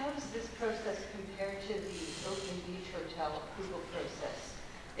council, how does this process compare to the Open Beach Hotel approval process?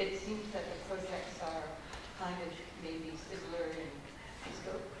 It seems that the projects are kind of maybe similar in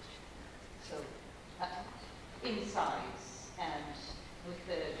scope, so in size, and with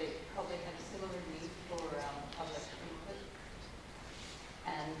they probably have a similar need for public input.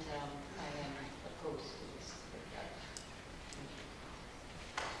 And I am opposed to this project.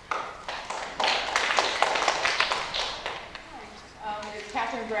 It's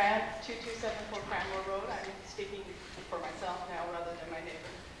Catherine Grant, 2274 Cranmore Road. I'm speaking for myself now rather than my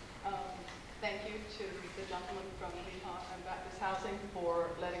neighbor. Thank you to the gentleman from VHOP and Baptist Housing for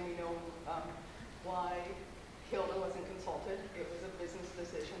letting me know why Hilda wasn't consulted. It was a business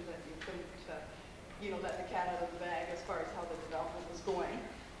decision that you couldn't, let the cat out of the bag as far as how the development was going.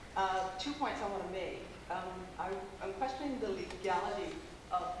 2 points I want to make. I'm questioning the legality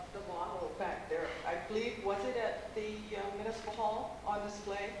of the model back there. I believe, was it at the Municipal Hall on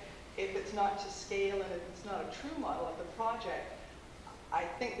display? If it's not to scale and if it's not a true model of the project, I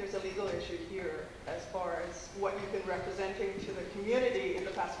think there's a legal issue here as far as what you've been representing to the community in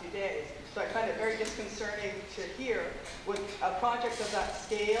the past few days. So I find it very disconcerting to hear with a project of that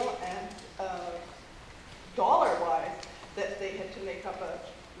scale and dollar-wise that they had to make up a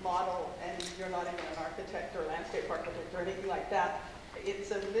model, and you're not even an architect or landscape architect or anything like that.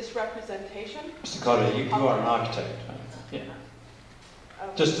 It's a misrepresentation. Mr. Carter, you are an architect. Yeah.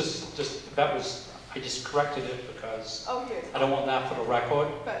 I just corrected it because I don't want that for the record.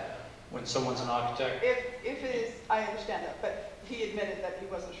 But when someone's an architect. If it is, I understand that, but he admitted that he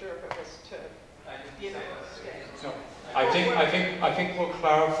wasn't sure if it was to, stay. No, I think we'll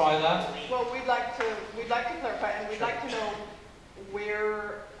clarify that. Well, we'd like to clarify, and we'd like to know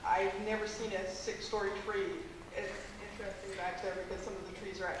where. I've never seen a 6-story tree. It's interesting back there because some of the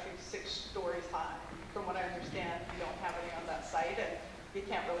trees are actually 6 stories high. From what I understand, you don't have any on that site, and you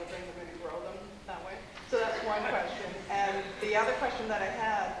can't really bring them in and grow them that way. So that's one question. And the other question that I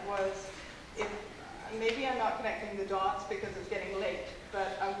had was, if maybe I'm not connecting the dots because it's getting late,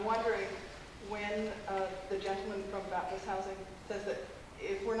 but I'm wondering when the gentleman from Baptist Housing says that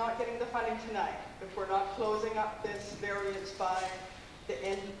if we're not getting the funding tonight, if we're not closing up this variance by the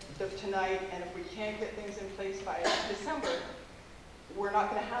end of tonight, and if we can't get things in place by December, we're not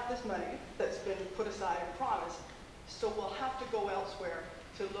going to have this money that's been put aside and promised. So we'll have to go elsewhere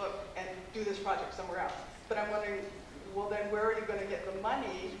to look and do this project somewhere else. But I'm wondering, well then where are you going to get the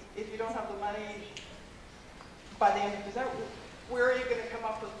money if you don't have the money by the end of December? Where are you going to come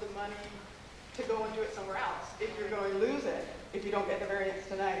up with the money to go and do it somewhere else if you're going to lose it if you don't get the variance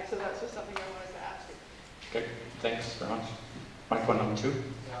tonight? So that's just something I wanted to ask you. Okay, thanks very much. Microphone number 2.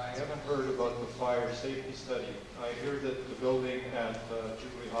 I haven't heard about the fire safety study. I hear that the building at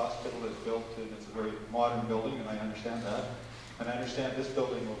Jubilee Hospital is built, and it's a very modern building, and I understand that. And I understand this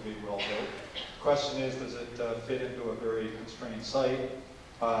building will be well built. The question is, does it fit into a very constrained site?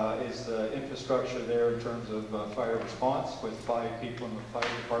 Is the infrastructure there in terms of fire response with 5 people in the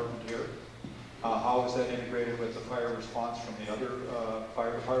fire department here? How is that integrated with the fire response from the other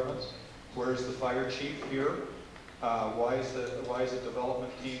fire departments? Where's the fire chief here? Why is the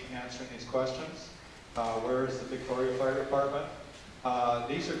development team answering these questions? Where is the Victoria Fire Department?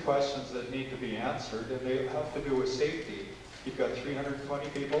 These are questions that need to be answered, and they have to do with safety. You've got 320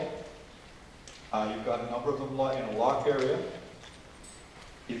 people. You've got a number of them in a locked area.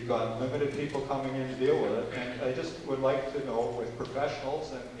 You've got limited people coming in to deal with it, and I just would like to know, with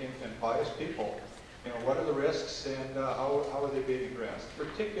professionals and biased people, what are the risks and how are they being addressed,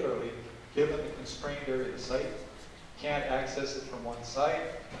 particularly given the constrained area of the site. can't access it from one side.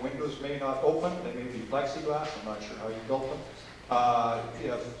 Windows may not open, they may be plexiglass, I'm not sure how you built them.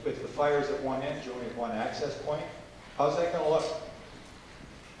 If the fire's at one end, you only have one access point. How's that going to look?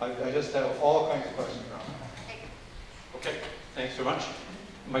 I just have all kinds of questions around that. Okay, thanks so much.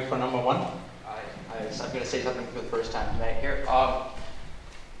 Microphone number 1. I'm going to say something for the first time tonight here.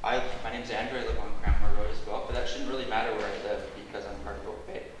 My name's Andrew. I live on Cranmore Road as well, but that shouldn't really matter where I live because I'm part of Oak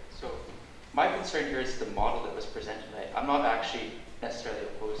Bay. So my concern here is the model that was presented tonight. I'm not actually necessarily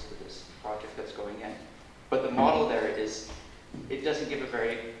opposed to this project that's going in, but the model there it doesn't give a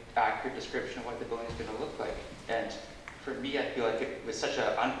very accurate description of what the building is going to look like. And for me, I feel like it was such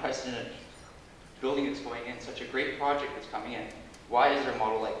an unprecedented building that's going in, such a great project that's coming in. Why is there a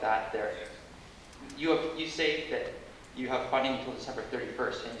model like that there? You say that you have funding until December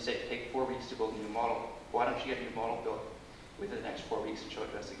 31st, and you say it take 4 weeks to build a new model. Why don't you get a new model built within the next 4 weeks and show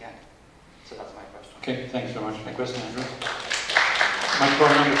it to us again? So that's my question. Okay, thanks so much for the question, Andrew.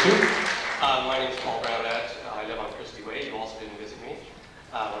 Microphone number 2. My name is Paul Brownette. I live on Christie Way. You also didn't visit me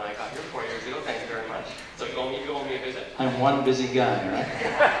when I got here 4 years ago. Thank you very much. So you owe me a visit. I'm one busy guy, right?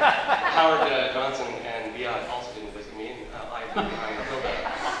 Howard Johnson and Viad also didn't visit me. And, I live behind Hilda.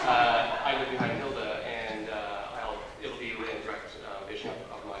 I live behind Hilda, and it'll be within direct vision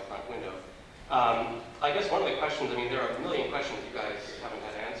of my front window. I guess one of the questions, there are a million questions you guys haven't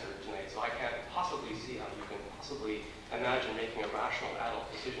had answered tonight, so I can't possibly see how you can possibly imagine making a rational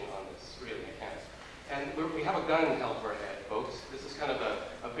adult decision on this. Really, I can't. And we have a gun held to our head, folks. This is kind of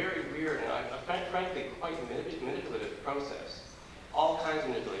a very weird and frankly quite manipulative process. All kinds of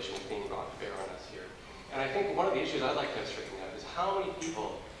manipulation is being brought to bear on us here. And I think one of the issues I'd like to straighten out is how many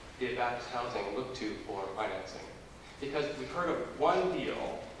people did Baptist Housing look to for financing? Because we've heard of one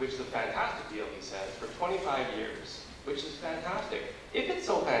deal, which is a fantastic deal, he says, for 25 years, which is fantastic. If it's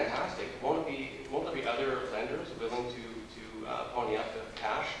so fantastic, won't there be other lenders willing to pony up the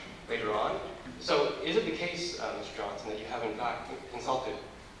cash later on? So is it the case, Mr. Johnson, that you have in fact consulted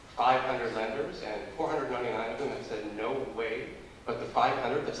 500 lenders and 499 of them have said no way, but the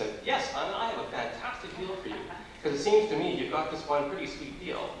 500 have said, yes, I have a fantastic deal for you? Because it seems to me you've got this one pretty sweet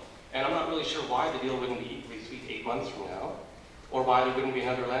deal, and I'm not really sure why the deal wouldn't be equally sweet 8 months from now, or why there wouldn't be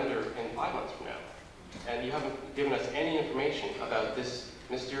another lender in 5 months from now. And you haven't given us any information about this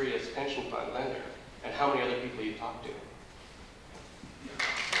mysterious pension fund lender and how many other people you've talked to.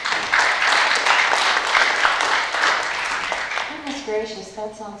 Goodness gracious,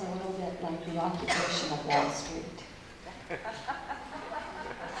 that sounds a little bit like the occupation of Wall Street.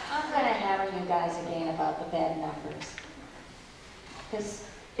 I'm going to hammer you guys again about the bed numbers. Because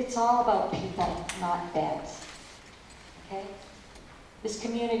it's all about people, not beds. Okay? This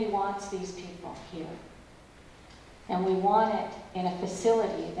community wants these people here. And we want it in a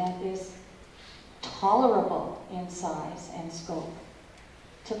facility that is tolerable in size and scope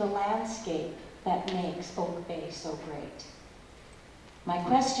to the landscape that makes Oak Bay so great. My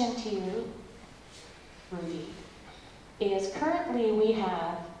question to you, Rudy, is currently we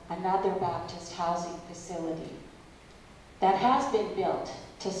have another Baptist housing facility that has been built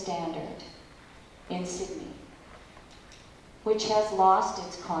to standard in Sydney, which has lost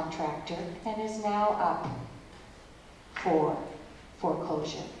its contractor and is now up for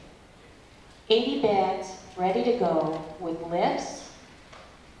foreclosure. 80 beds ready to go with lifts.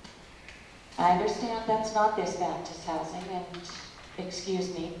 I understand that's not this Baptist housing, and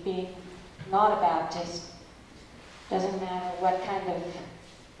excuse me, being not a Baptist, doesn't matter what kind of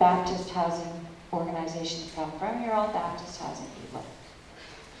Baptist housing organization you come from, you're all Baptist housing people.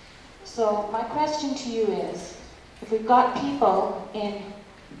 So my question to you is, if we've got people in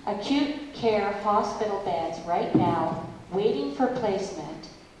acute care hospital beds right now waiting for placement,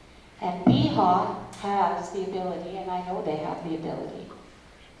 and BHA has the ability, and I know they have the ability,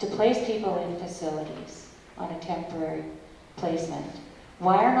 to place people in facilities on a temporary placement,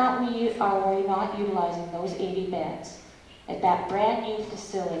 why are we not utilizing those 80 beds at that brand new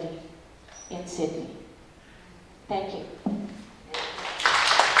facility in Sydney? Thank you.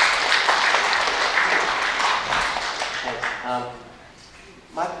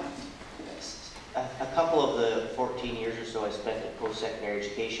 A couple of the 14 years or so I spent in post-secondary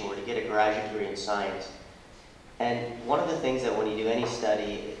education were to get a graduate degree in science. And one of the things that when you do any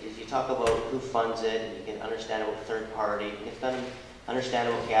study is you talk about who funds it, and you can understand about third party, you can understand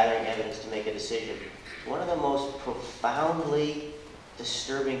about gathering evidence to make a decision. One of the most profoundly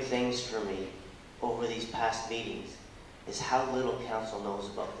disturbing things for me over these past meetings is how little council knows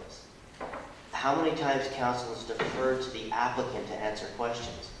about this. How many times council has deferred to the applicant to answer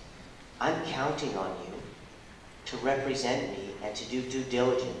questions. I'm counting on you to represent me and to do due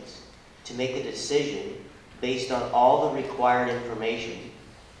diligence, to make a decision based on all the required information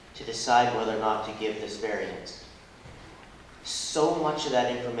to decide whether or not to give this variance. So much of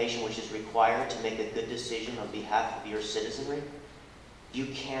that information which is required to make a good decision on behalf of your citizenry, you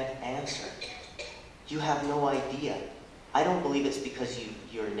can't answer. You have no idea. I don't believe it's because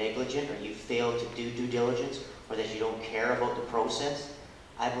you're negligent or you failed to do due diligence or that you don't care about the process.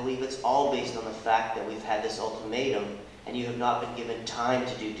 I believe it's all based on the fact that we've had this ultimatum and you have not been given time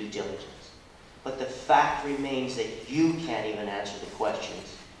to do due diligence. But the fact remains that you can't even answer the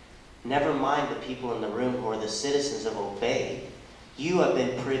questions. Never mind the people in the room who are the citizens of Oak Bay. You have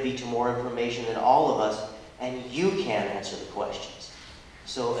been privy to more information than all of us, and you can't answer the questions.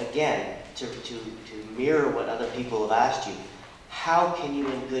 So again, to mirror what other people have asked you, how can you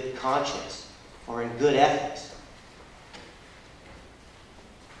in good conscience or in good ethics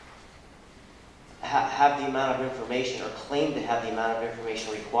have the amount of information or claim to have the amount of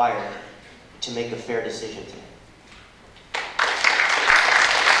information required to make a fair decision today?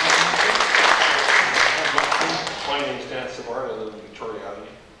 My name is Dan Savard. I live in Victoria Avenue.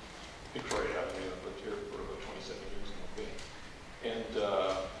 I've lived here for about 27 years in Oak Bay. And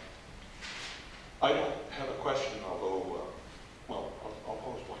I don't have a question, although, well, I'll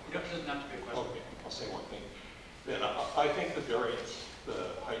pose one. It doesn't have to be a question. Okay, I'll say one thing. Then I think the variance,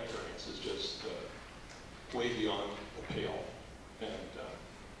 the height variance, is just way beyond the pale. And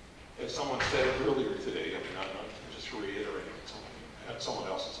as someone said earlier today, I mean, I'm just reiterating someone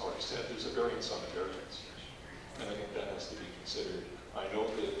else has already said, there's a variance on the variance. And I think that has to be considered. I know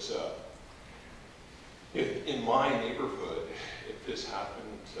that if in my neighborhood, if this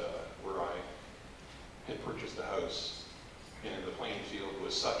happened where I had purchased a house and the playing field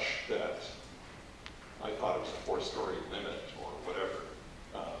was such that I thought it was a 4-story limit or whatever,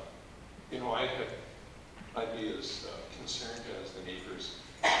 I'd be as concerned as the neighbors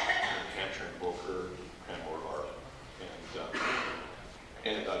in Hampshire and Boker, Cranmore are.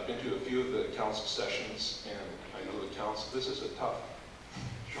 And I've been to a few of the council sessions, and I know the council, this is a tough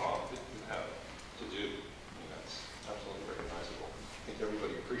job that you have to do, and that's absolutely recognizable. I think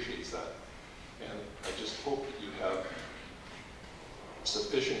everybody appreciates that. And I just hope that you have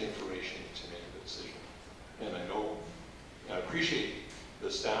sufficient information to make a decision. And I appreciate the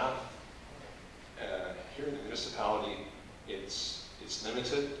staff. Here in the municipality, it's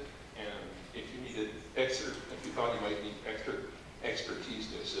limited, and if you thought you might need extra expertise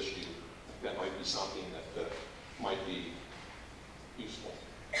to assist you, that might be something that might be useful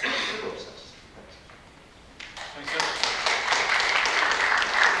in the process.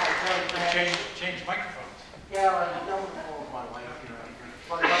 Thanks, change microphones. Yeah, I don't know my wife here.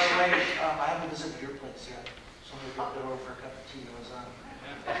 By the way, I haven't visited your place yet, so maybe I'll go over for a cup of tea.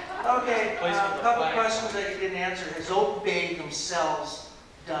 Okay, a couple questions that you didn't answer. Has Oak Bay themselves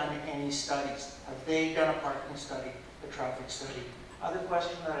done any studies? Have they done a parking study, a traffic study? Other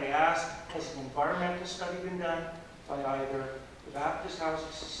question that I asked, has an environmental study been done by either the Baptist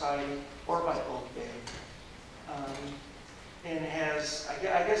Housing Society or by Oak Bay? And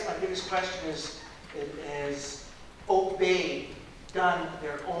I guess my biggest question is, has Oak Bay done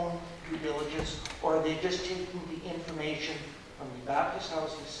their own due diligence, or are they just taking the information from the Baptist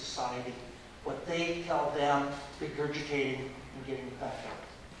Housing Society, what they tell them, regurgitating and getting it back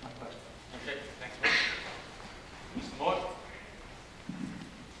out? My question. Okay, thanks. Mr. Moore?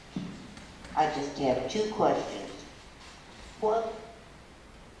 I just have 2 questions. What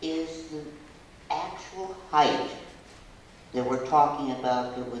is the actual height that we're talking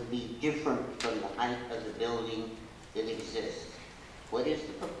about that would be different from the height of the building that exists? What is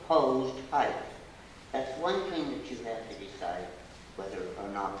the proposed height? That's one thing that you have to decide whether or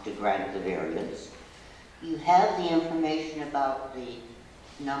not to grant the variance. You have the information about the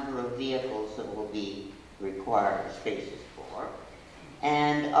number of vehicles that will be required spaces for.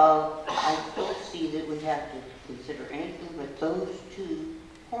 And I don't see that we have to consider anything but those 2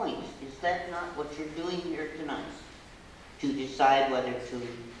 points. Is that not what you're doing here tonight? To decide whether to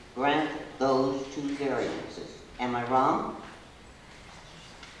grant those 2 variances. Am I wrong?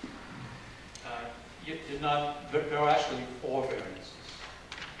 You're not, there are actually 4 variances.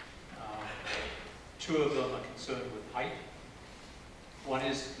 2 of them are concerned with height. One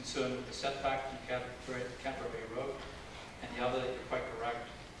is concerned with the setback from Canberra Bay Road, and the other, you're quite correct,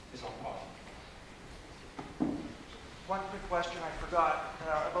 is on parking. One quick question I forgot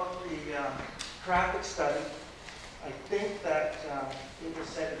about the traffic study. I think that it was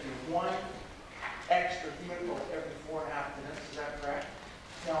said to be 1 extra vehicle every 4.5 minutes. Is that correct?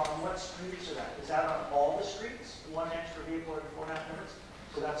 Now, on what streets are that? Is that on all the streets? 1 extra vehicle every 4.5 minutes?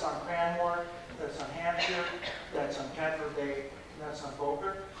 So that's on Cranmore, that's on Hampshire, that's on Canberra Bay, that's on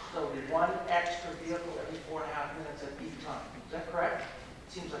Boker. So there'll be one extra vehicle every 4.5 minutes at peak time. Is that correct?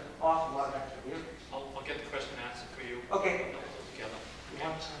 Seems like an awful lot of extra vehicles. I'll get the question answered for you. Okay. Together.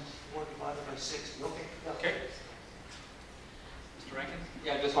 1 times 4 divided by 60. Okay. Yeah. Okay. Mr. Rankin?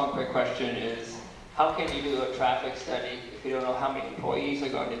 Yeah, just one quick question is, how can you do a traffic study if you don't know how many employees are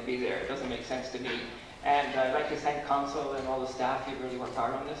going to be there? It doesn't make sense to me. And I'd like to thank council and all the staff. You've really worked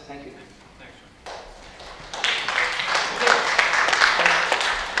hard on this. Thank you.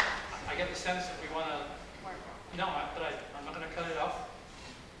 I get the sense that we want to... No, I'm not going to cut it off.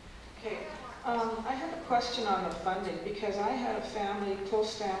 Okay, I have a question on the funding because I had a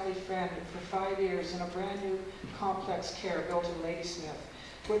close family friend for 5 years in a brand new complex care built in Ladysmith,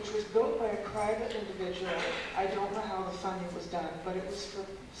 which was built by a private individual. I don't know how the funding was done, but it was for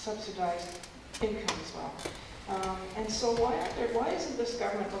subsidized income as well. And so why isn't this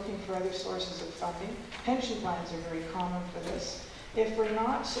government looking for other sources of funding? Pension plans are very common for this. If we're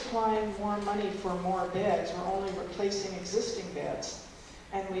not supplying more money for more beds, we're only replacing existing beds.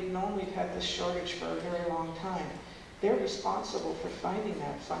 And we've known we've had this shortage for a very long time. They're responsible for finding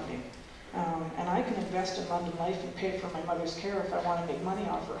that funding. And I can invest in London Life and pay for my mother's care if I want to make money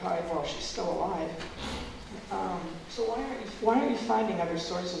off her hide while she's still alive. So why aren't you finding other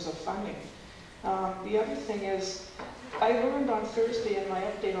sources of funding? The other thing is, I learned on Thursday in my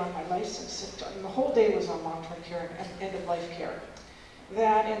update on my license, and the whole day was on long-term care and end-of-life care,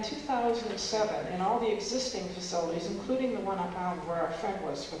 that in 2007, in all the existing facilities, including the one up Mound where our friend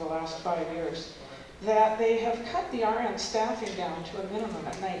was for the last 5 years, that they have cut the RN staffing down to a minimum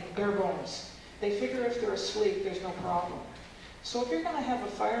at night, bare bones. They figure if they're asleep, there's no problem. So if you're going to have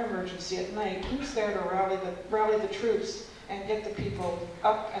a fire emergency at night, who's there to rally the troops and get the people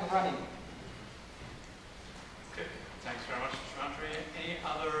up and running? Okay, thanks very much, Mr. Roundtree. Any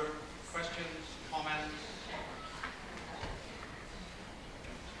other questions, comments?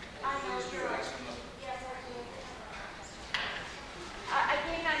 I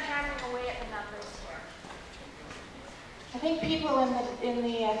think I'm hammering away at the numbers here. I think people in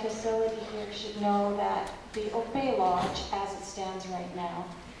the facility here should know that the Oak Bay Lodge, as it stands right now,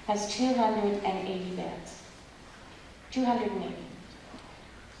 has 280 beds. 280.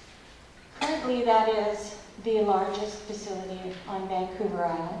 Currently, that is the largest facility on Vancouver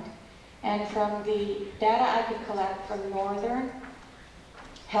Island. And from the data I could collect from Northern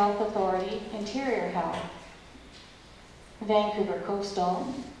Health Authority, Interior Health, Vancouver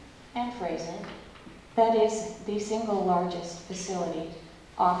Coastal, and Fraser, that is the single largest facility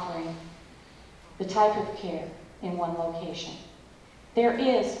offering the type of care in one location. There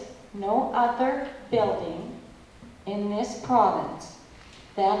is no other building in this province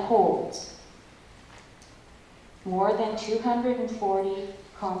that holds more than 240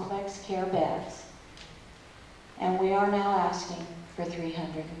 complex care beds, and we are now asking for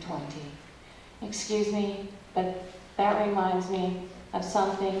 320. Excuse me, but that reminds me of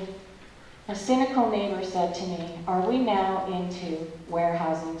something a cynical neighbor said to me, are we now into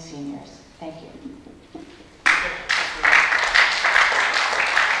warehousing seniors? Thank you.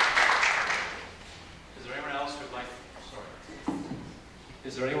 Is there anyone else who'd like, sorry.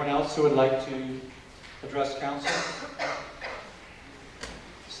 Is there anyone else who would like to address council?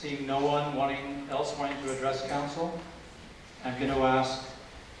 Seeing no one else wanting to address council, I'm going to ask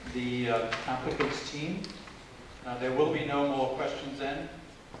the applicants team. There will be no more questions then.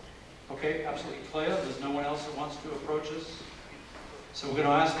 Okay, absolutely clear. There's no one else that wants to approach us. So we're going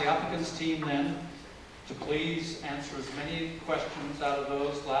to ask the applicants team then to please answer as many questions out of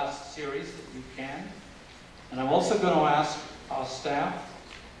those last series that you can. And I'm also going to ask our staff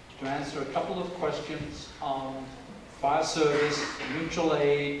to answer a couple of questions on fire service, mutual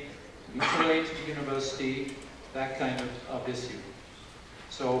aid to the university, that kind of issue.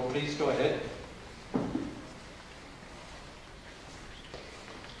 So please go ahead.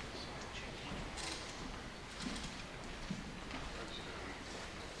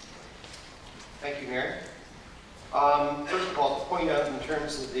 Thank you, Mayor. First of all, to point out in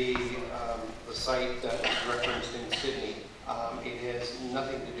terms of the site that was referenced in Sydney, it has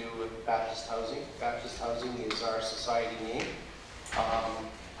nothing to do with Baptist Housing. Baptist Housing is our society name.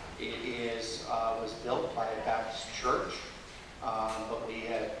 It was built by a Baptist church, but we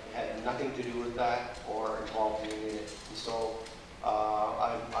had nothing to do with that or involvement in it. And so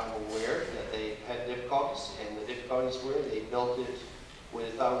I'm aware that they had difficulties, and the difficulties were they built it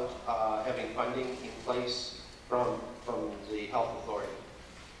without having funding in place from the health authority.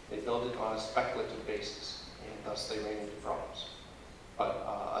 They built it on a speculative basis, and thus they ran into problems. But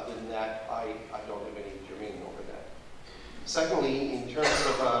other than that, I don't have any germane over that. Secondly, in terms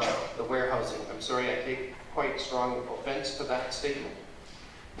of the warehousing, I'm sorry, I take quite strong offense to that statement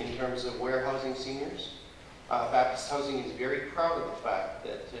in terms of warehousing seniors. Baptist Housing is very proud of the fact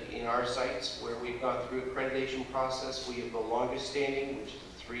that in our sites where we've gone through accreditation process, we have the longest standing, which is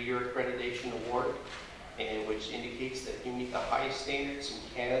a 3-year accreditation award, and which indicates that you meet the highest standards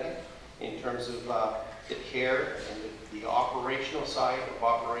in Canada in terms of the care and the operational side of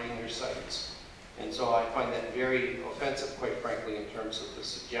operating your sites. And so I find that very offensive, quite frankly, in terms of the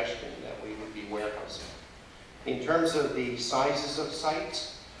suggestion that we would be warehousing. In terms of the sizes of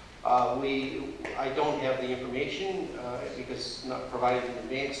sites, I don't have the information because it's not provided in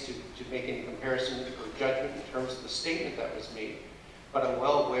advance to make any comparison or judgment in terms of the statement that was made. But I'm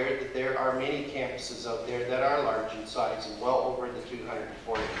well aware that there are many campuses out there that are large in size and well over the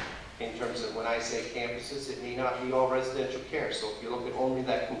 240. In terms of when I say campuses, it may not be all residential care. So if you look at only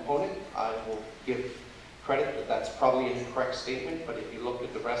that component, I will give credit that that's probably an incorrect statement. But if you look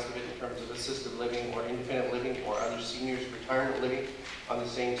at the rest of it in terms of assisted living or independent living or other seniors retirement living on the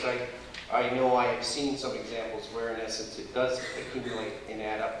same site, I know I have seen some examples where in essence it does accumulate and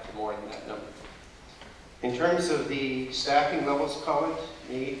add up to more than that number. In terms of the staffing levels comment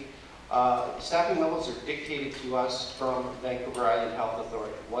made, staffing levels are dictated to us from Vancouver Island Health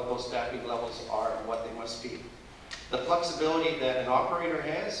Authority, what those staffing levels are and what they must be. The flexibility that an operator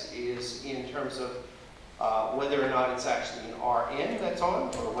has is in terms of whether or not it's actually an RN that's on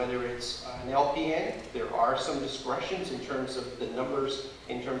or whether it's an LPN. There are some discretions in terms of the numbers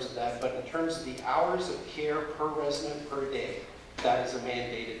in terms of that, but in terms of the hours of care per resident per day, that is a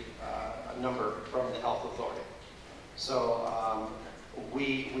mandated number from the health authority. So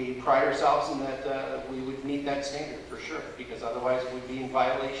we pride ourselves in that we would meet that standard for sure, because otherwise we'd be in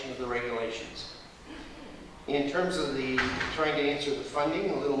violation of the regulations. In terms of trying to answer the funding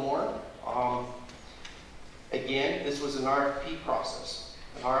a little more, again, this was an RFP process.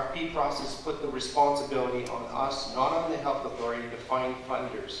 An RFP process put the responsibility on us, not on the health authority, to find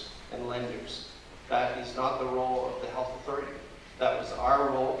funders and lenders. That is not the role of the health authority. That was our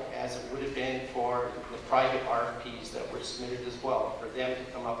role, as it would have been for the private RFPs that were submitted as well, for them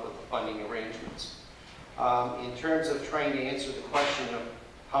to come up with the funding arrangements. In terms of trying to answer the question of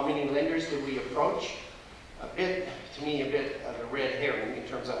how many lenders did we approach, to me, a bit of a red herring in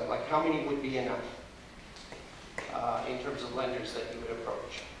terms of like how many would be enough in terms of lenders that you would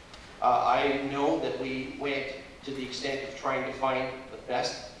approach. I know that we went to the extent of trying to find the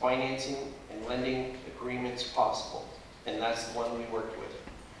best financing and lending agreements possible. And that's the one we worked with.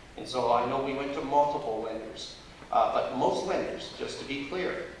 And so I know we went to multiple lenders, but most lenders, just to be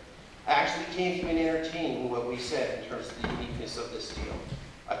clear, actually came to and entertained what we said in terms of the uniqueness of this deal.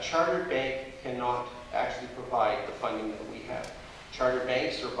 A chartered bank cannot actually provide the funding that we have. Chartered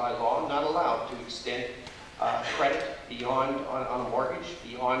banks are by law not allowed to extend credit beyond, on a mortgage,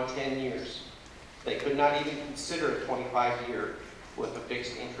 beyond 10 years. They could not even consider a 25-year with a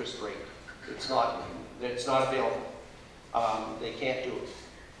fixed interest rate. It's not available. They can't do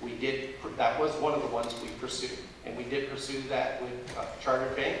it. That was one of the ones we pursued. And we did pursue that with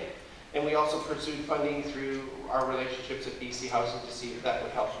Chartered Bank. And we also pursued funding through our relationships at BC Housing to see if that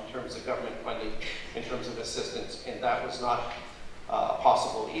would help in terms of government funding, in terms of assistance. And that was not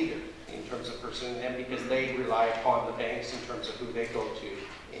possible either in terms of pursuing them because they rely upon the banks in terms of who they go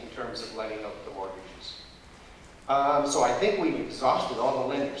to in terms of letting out the mortgages. So I think we've exhausted all the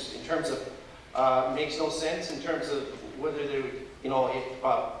lenders in terms of makes no sense in terms of whether they would,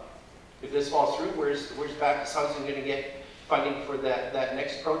 if this falls through, where's Baptist Housing going to get funding for that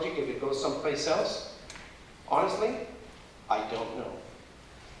next project if it goes someplace else? Honestly, I don't know.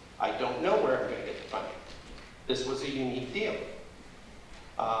 I don't know where I'm going to get the funding. This was a unique deal.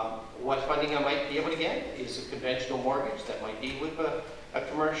 What funding I might be able to get is a conventional mortgage that might be with a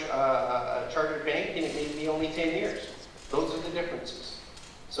commercial, a chartered bank, and it may be only 10 years. Those are the differences.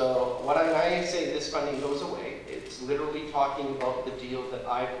 So when I say this funding goes away, it's literally talking about the deal that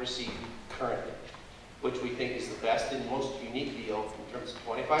I've received currently, which we think is the best and most unique deal in terms of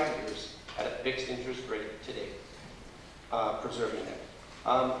 25 years at a fixed interest rate today, preserving it.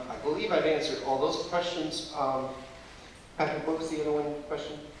 I believe I've answered all those questions. Patrick, what was the other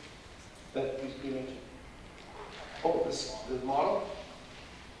question that you mentioned? Oh, the model?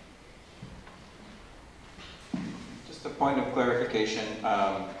 Just a point of clarification.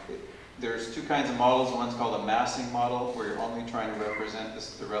 There's two kinds of models. One's called a massing model, where you're only trying to represent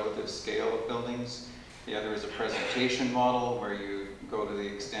the relative scale of buildings. The other is a presentation model, where you go to the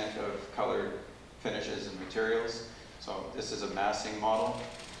extent of colored finishes and materials. So this is a massing model.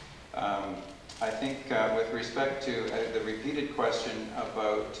 I think with respect to the repeated question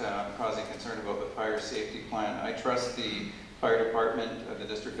about causing concern about the fire safety plan, I trust the Fire Department of the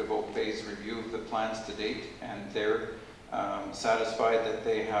District of Oak Bay's review of the plans to date, and they're satisfied that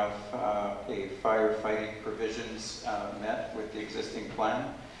they have a firefighting provisions met with the existing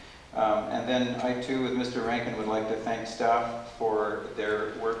plan. And then I too, with Mr. Rankin, would like to thank staff for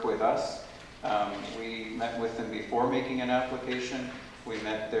their work with us. We met with them before making an application. We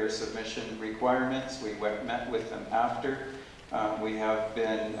met their submission requirements. We met with them after. We have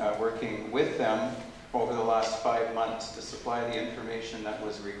been working with them over the last 5 months to supply the information that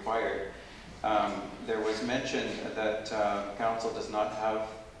was required. There was mention that council does not have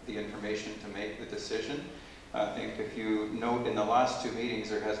the information to make the decision. I think if you note in the last 2 meetings,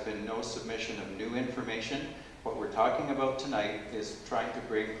 there has been no submission of new information. What we're talking about tonight is trying to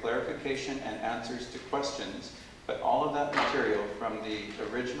bring clarification and answers to questions, but all of that material from the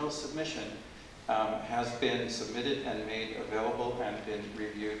original submission has been submitted and made available and been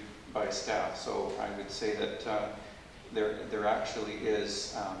reviewed by staff. So I would say that there actually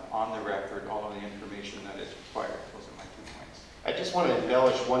is on the record all of the information that is required. Those are my 2 points. I just want to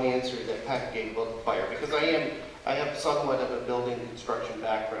embellish one answer that Pat gave about the fire, because I have somewhat of a building construction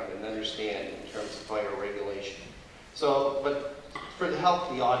background and understand in terms of fire regulation. So, but for the help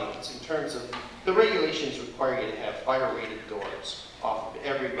of the audience, in terms of the regulations require you to have fire rated doors off of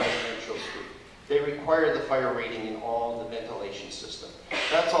every residential street. They require the fire rating in all the ventilation system.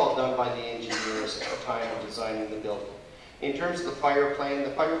 That's all done by the engineers at the time of designing the building. In terms of the fire plan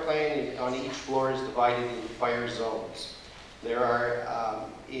on each floor is divided into fire zones. There are,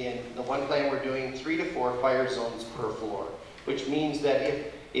 in the one plan we're doing, 3 to 4 fire zones per floor, which means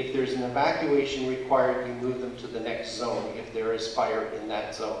that if there's an evacuation required, you move them to the next zone if there is fire in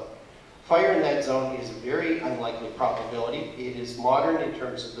that zone. Fire in that zone is a very unlikely probability. It is modern in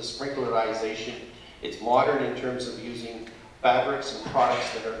terms of the sprinklerization. It's modern in terms of using fabrics and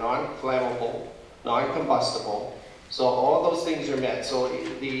products that are non-flammable, non-combustible. So all those things are met. So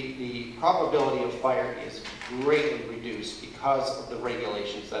the probability of fire is greatly reduced because of the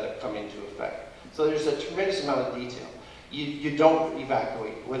regulations that have come into effect. So there's a tremendous amount of detail. You don't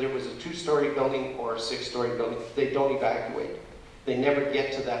evacuate. Whether it was a 2-story building or a 6-story building, they don't evacuate. They never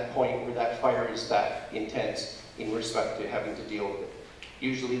get to that point where that fire is that intense in respect to having to deal with it.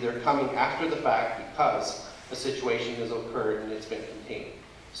 Usually they're coming after the fact because a situation has occurred and it's been contained.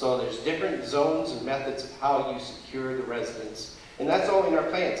 So there's different zones and methods of how you secure the residents. And that's all in our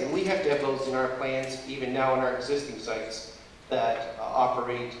plans. And we have to have those in our plans even now in our existing sites that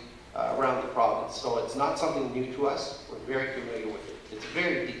operate around the province. So it's not something new to us. We're very familiar with it. It's a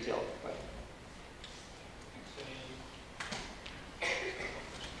very detailed plan.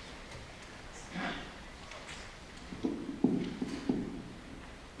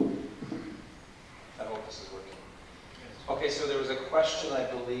 I hope this is working. Okay, so there was a question, I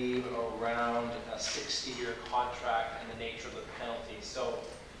believe, around a 60-year contract and the nature of the penalty. So,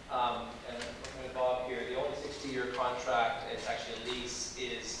 and looking at Bob here, the only 60-year contract, it's actually a lease,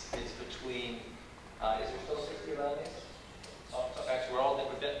 is between, is there still 60-year land lease? Oh, so actually,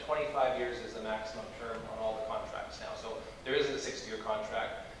 we're 25 years is the maximum term on all the contracts now. So there isn't a 60-year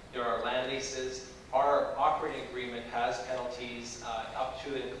contract. There are land leases. Our operating agreement has penalties up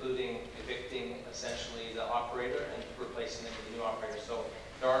to and including evicting essentially the operator and replacing them with a new operator. So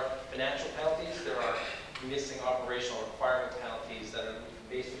there are financial penalties, there are missing operational requirement penalties that are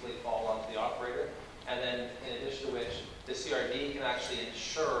basically fall onto the operator. And then in addition to which, the CRD can actually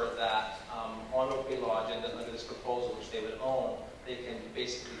ensure that on Oak Bay Lodge and under this proposal, which they would own, they can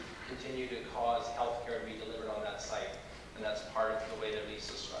basically continue to cause healthcare to be delivered on that site. And that's part of the way the lease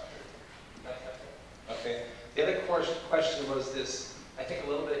is structured. Okay. The other question was this, I think a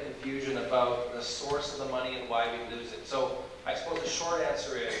little bit of confusion about the source of the money and why we lose it. So I suppose the short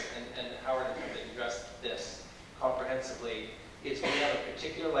answer is, and Howard addressed this comprehensively, is we have a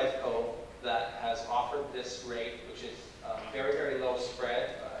particular life co that has offered this rate, which is very, very low spread.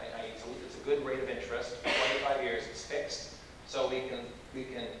 It's a good rate of interest. 25 years, it's fixed. So we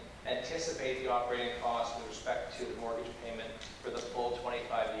can anticipate the operating cost with respect to the mortgage payment for the full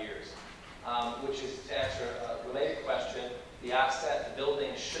 25 years. Which is, to answer a related question, the asset, the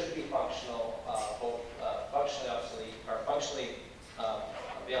building should be functional, both functionally obsolete, or functionally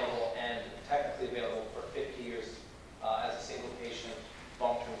available and technically available for 50 years as a single patient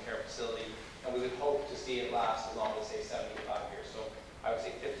long-term care facility. And we would hope to see it last as long as, say, 75 years. So I would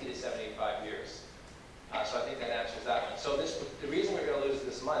say 50 to 75 years. So I think that answers that one. So the reason we're going to lose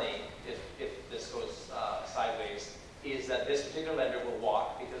this money, if this goes sideways, is that this particular lender will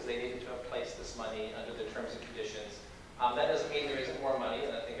walk because they needed to have placed this money under the terms and conditions. That doesn't mean there isn't more money,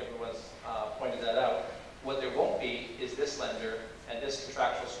 and I think everyone's pointed that out. What there won't be is this lender and this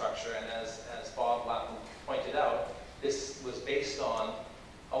contractual structure, and as Bob Lapham pointed out, this was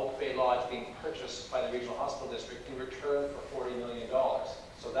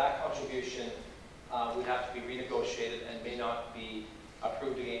So that contribution would have to be renegotiated and may not be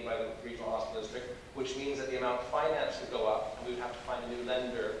approved again by the regional hospital district, which means that the amount financed would go up, and we would have to find a new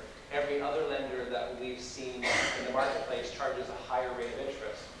lender. Every other lender that we've seen in the marketplace charges a higher rate of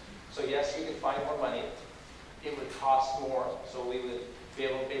interest. So yes, we could find more money. It would cost more, so we would be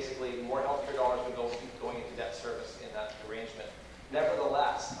able, basically, more healthcare dollars would keep going into debt service in that arrangement.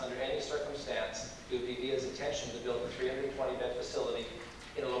 Nevertheless, under any circumstance, it would be VIA's intention to build a 320-bed facility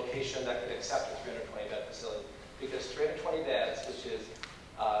in a location that could accept a 320-bed facility. Because 320 beds, which is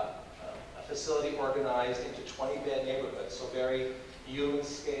a facility organized into 20-bed neighborhoods, so very human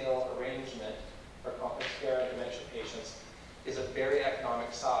scale arrangement for complex care and dementia patients, is a very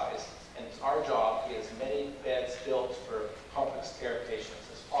economic size. And it's our job to get as many beds built for complex care patients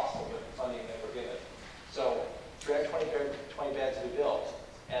as possible with the funding that we're given. So 320 beds to be built,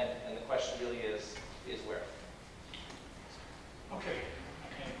 and the question really is where? Okay.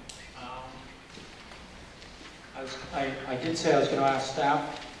 I did say I was going to ask staff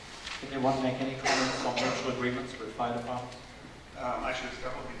if they want to make any comments on mutual agreements with fire departments. Actually, there's a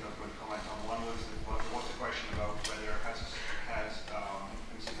couple of things I was going to comment on. One was the question about whether has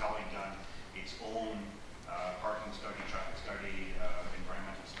municipality done its own parking study, traffic study,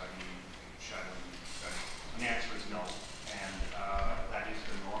 environmental study, shadowing study. And the answer is no. And that is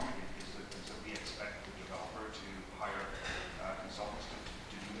the norm. Is that we expect the developer to hire consultants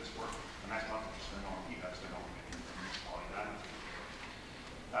to do this work. And that's not just the norm. That's the norm in the municipality.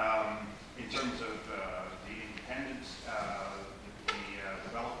 In terms of the independence, the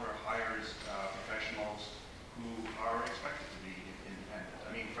developer hires professionals who are expected to be independent.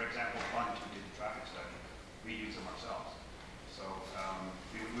 I mean, for example, Fund, who did the traffic study, we use them ourselves. So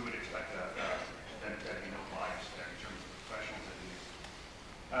we would expect them to be no bias there in terms of the professionals that we use.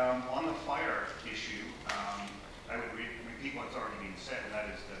 On the fire issue, I would repeat what's already been said, and that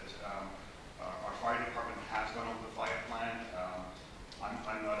is that our fire department has gone over the fire plan.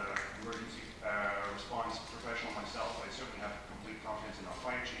 I'm not an emergency response professional myself, but I certainly have complete confidence in our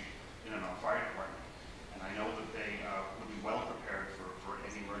fire chief and in our fire department. And I know that they would be well prepared for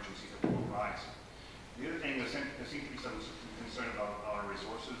any emergency that will arise. The other thing, there seems to be some concern about our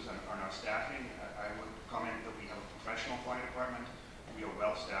resources and our staffing. I would comment that we have a professional fire department. We are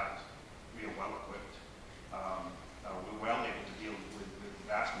well staffed. We are well equipped. We're well able to deal with the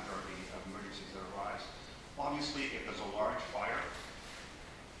vast majority of emergencies that arise. Obviously, if there's a large fire,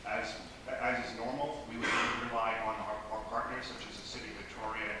 as is normal, we would rely on our partners, such as the City of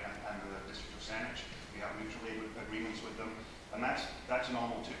Victoria and the District of Saanich. We have mutual aid agreements with them, and that's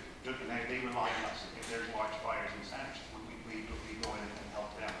normal too. They rely on us. If there's large fires in Saanich, we go in and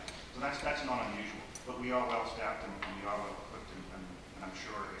help them. So that's not unusual. But we are well staffed and we are well equipped, and I'm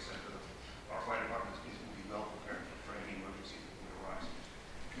sure, like I said, that our fire department will be well prepared for any emergency that will arise.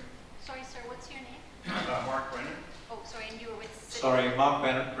 Sorry, sir, what's your name? Mark Brennan. Oh, sorry, and you were with City? Sorry, Mark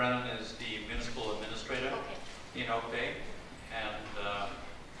Brennan is the municipal administrator Okay. in Oak Bay, and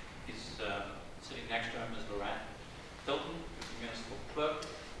he's sitting next to him is Lorraine Hilton, who's the municipal clerk.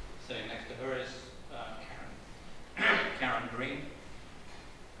 Sitting next to her is Karen Green,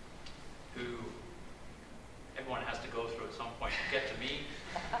 who everyone has to go through at some point to get to me.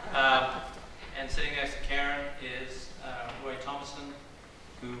 And sitting next to Karen is Roy Thomason,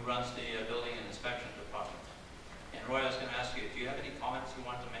 who runs the building and inspection department. And Roy, I was going to ask you, do you have any comments you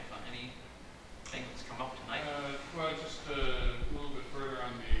wanted to make on anything that's come up tonight? Well, just a little bit further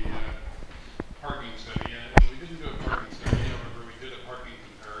on the parking study. We didn't do a parking study, however, we did a parking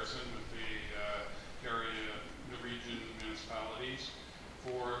comparison with the area, the region municipalities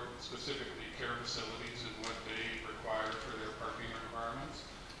for specifically care facilities and what they require for their parking requirements.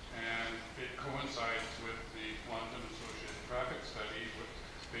 And it coincides with the quantum associated traffic study with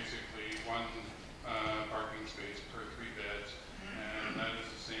basically one parking space per 3 beds, and that is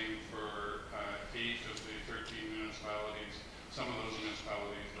the same for 8 of the 13 municipalities. Some of those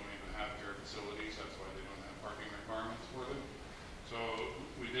municipalities don't even have care facilities, that's why they don't have parking requirements for them. So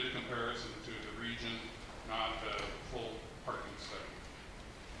we did a comparison to the region, not a full parking study.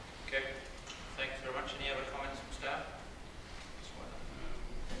 Okay, thanks very much. Any other comments from staff?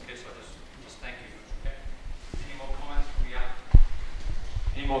 Okay, so just thank you. Okay. Any more comments from the applicant?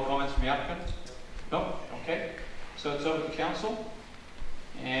 Any more comments from the applicant? No? Okay. So it's over to council.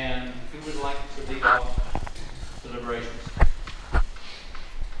 And who would like to lead off deliberations?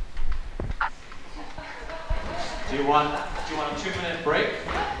 Do you want a 2-minute break?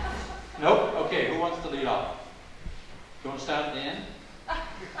 Nope? Okay, who wants to lead off? Do you want to start at the end?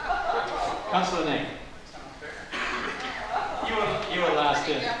 Councillor Name. You were last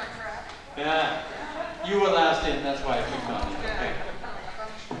in. Yeah. You were last in, that's why I picked on you. Okay.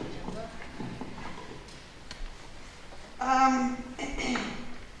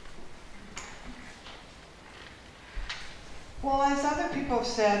 have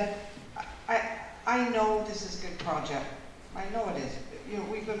said, I know this is a good project. I know it is. You know,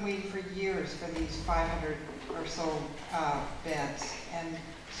 we've been waiting for years for these 500 or so beds, and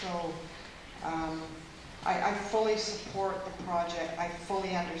so I fully support the project. I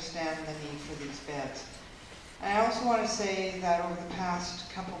fully understand the need for these beds. And I also want to say that over the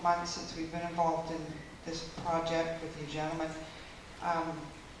past couple months since we've been involved in this project with you gentlemen,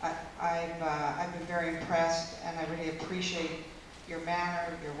 I've been very impressed, and I really appreciate your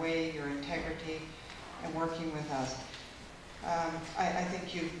manner, your way, your integrity in working with us. I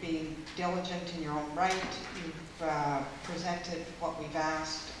think you've been diligent in your own right. You've presented what we've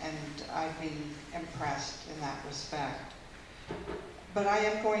asked, and I've been impressed in that respect. But I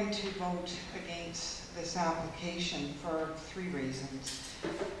am going to vote against this application for 3 reasons.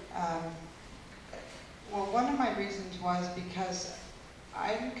 Well, one of my reasons was because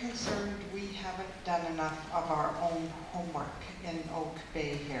I'm concerned we haven't done enough of our own homework in Oak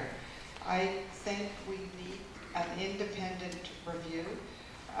Bay here. I think we need an independent review.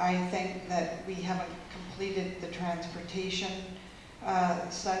 I think that we haven't completed the transportation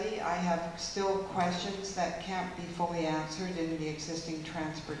study. I have still questions that can't be fully answered in the existing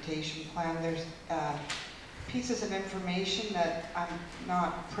transportation plan. There's pieces of information that I'm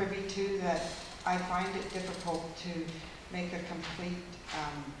not privy to that I find it difficult to make a complete,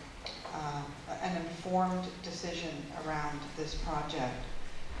 an informed decision around this project.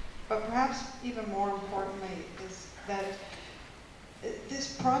 But perhaps even more importantly is that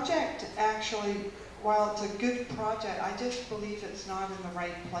this project actually, while it's a good project, I just believe it's not in the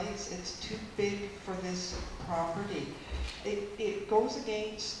right place. It's too big for this property. It goes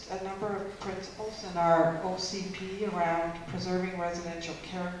against a number of principles in our OCP around preserving residential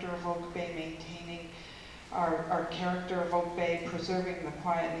character of Oak Bay, maintaining our character of Oak Bay, preserving the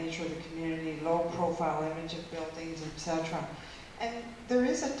quiet nature of the community, low profile image of buildings, etc. And there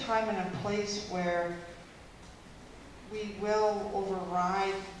is a time and a place where we will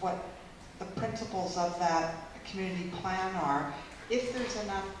override what the principles of that community plan are if there's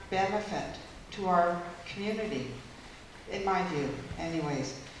enough benefit to our community, in my view,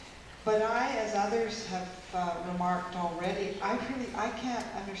 anyways. But I, as others have remarked already, I can't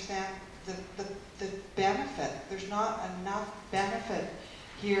understand the benefit. There's not enough benefit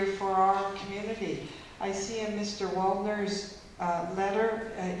here for our community. I see in Mr. Waldner's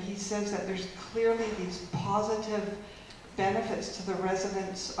letter, he says that there's clearly these positive benefits to the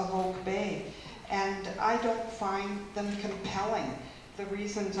residents of Oak Bay, and I don't find them compelling. The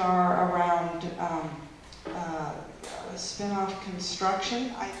reasons are around spin-off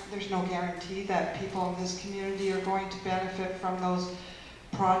construction. There's no guarantee that people in this community are going to benefit from those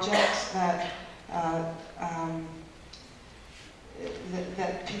projects, that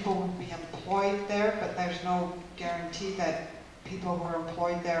that people will be employed there, but there's no guarantee that people who are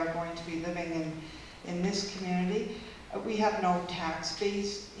employed there are going to be living in this community. We have no tax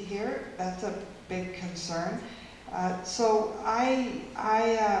base here. That's a big concern. So I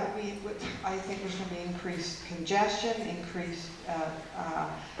think there's going to be increased congestion, increased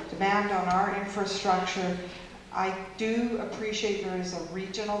demand on our infrastructure. I do appreciate there is a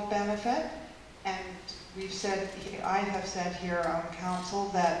regional benefit, and we've said, I have said here on council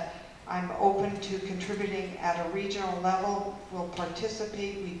that I'm open to contributing at a regional level. We'll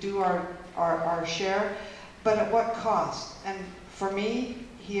participate, we do our share, but at what cost? And for me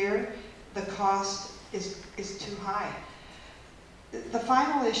here, the cost is too high. The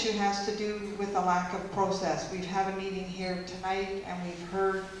final issue has to do with the lack of process. We've had a meeting here tonight, and we've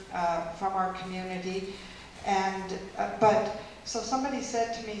heard from our community, and so somebody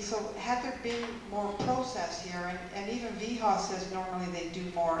said to me, so had there been more process here, and even VHA says normally they do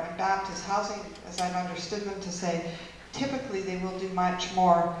more, and Baptist Housing, as I've understood them to say, typically they will do much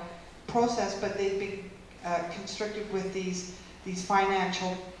more process, but they've been constricted with these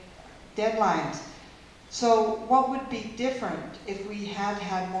financial deadlines. So what would be different if we had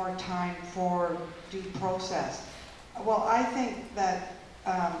had more time for due process? Well, I think that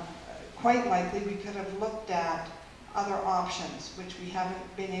quite likely we could have looked at other options, which we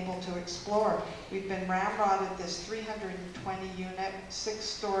haven't been able to explore. We've been ramrodded this 320 unit,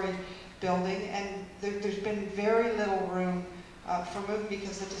 6-story building, and there's been very little room for movement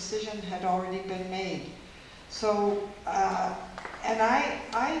because the decision had already been made. So, and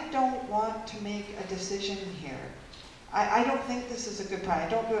I don't want to make a decision here. I don't think this is a good plan. I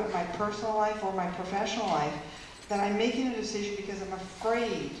don't do it in my personal life or my professional life, that I'm making a decision because I'm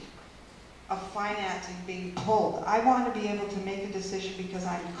afraid of financing being pulled. I want to be able to make a decision because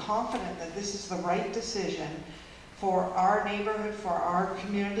I'm confident that this is the right decision for our neighborhood, for our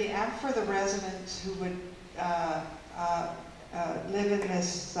community, and for the residents who would live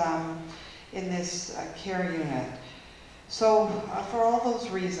in this care unit. So for all those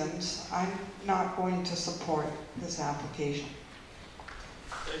reasons, I'm not going to support this application.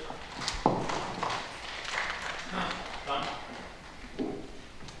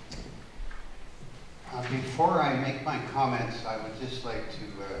 Before I make my comments, I would just like to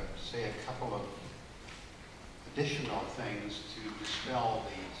say a couple of additional things to dispel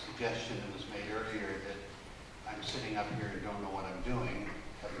the suggestion that was made earlier that I'm sitting up here and don't know what I'm doing,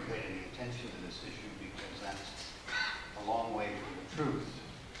 haven't paid any attention to this issue, because that's a long way from the truth.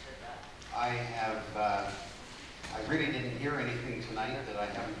 I really didn't hear anything tonight that I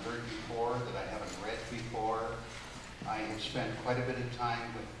haven't heard before, that I haven't read before. I have spent quite a bit of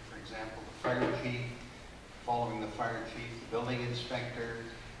time with, for example, the fire chief, following the fire chief, the building inspector.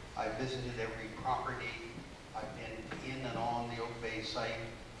 I visited every property. I've been in and on the Oak Bay site,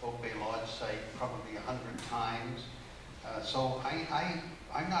 Oak Bay Lodge site, probably 100 times. So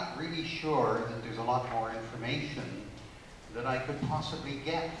I'm not really sure that there's a lot more information that I could possibly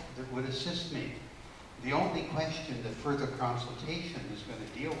get that would assist me. The only question that further consultation is going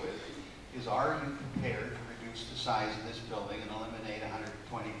to deal with is, are you prepared to reduce the size of this building and eliminate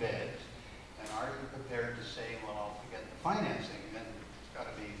 120 beds? And are you prepared to say, well, I'll forget the financing? And it's got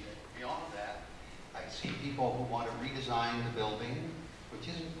to be beyond that. I see people who want to redesign the building, which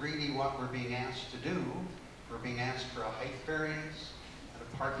isn't really what we're being asked to do. We're being asked for a height variance, and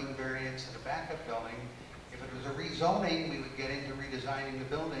a parking variance, and a backup building. If it was a rezoning, we would get into redesigning the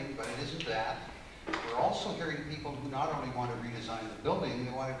building, but it isn't that. We're also hearing people who not only want to redesign the building,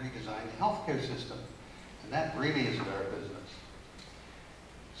 they want to redesign the healthcare system. And that really isn't our business.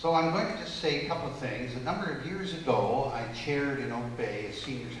 So I'm going to just say a couple of things. A number of years ago, I chaired in Oak Bay a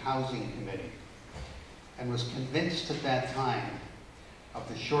seniors housing committee and was convinced at that time of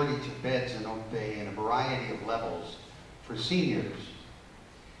the shortage of beds in Oak Bay in a variety of levels for seniors.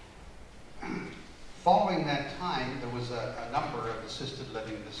 Following that time, there was a number of assisted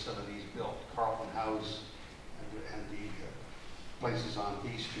living facilities built, Carlton House and the places on B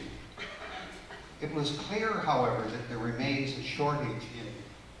Street. It was clear, however, that there remains a shortage in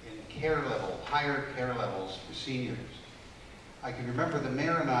care level, higher care levels for seniors. I can remember the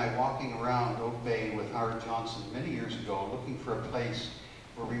mayor and I walking around Oak Bay with Howard Johnson many years ago looking for a place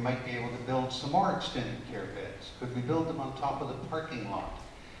where we might be able to build some more extended care beds. Could we build them on top of the parking lot?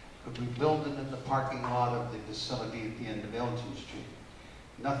 Could we build them in the parking lot of the facility at the end of Elgin Street?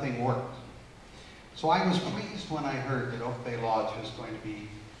 Nothing worked. So I was pleased when I heard that Oak Bay Lodge was going to be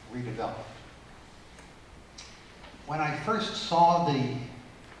redeveloped. When I first saw the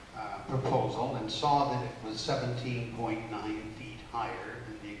proposal and saw that it was 17.9 feet higher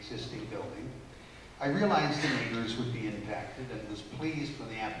than the existing building, I realized the neighbors would be impacted and was pleased when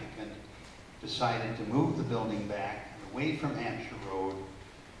the applicant decided to move the building back away from Hampshire Road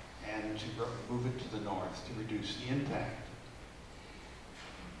and to move it to the north to reduce the impact.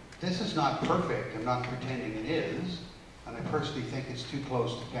 This is not perfect, I'm not pretending it is, and I personally think it's too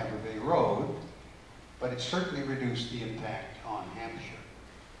close to Cabra Bay Road, but it certainly reduced the impact on Hampshire.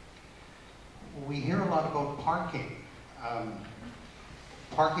 We hear a lot about parking.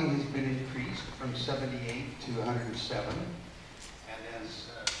 Parking has been increased from 78 to 107, and as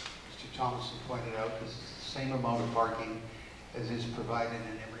Mr. Thomason pointed out, this is the same amount of parking as is provided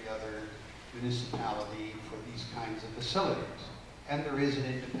in every other municipality for these kinds of facilities. And there is an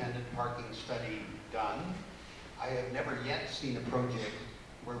independent parking study done. I have never yet seen a project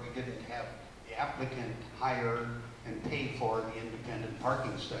where we didn't have the applicant hire and pay for the independent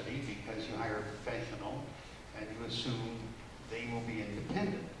parking study, because you hire a professional and you assume they will be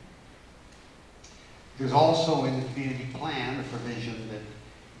independent. There's also in the community plan a provision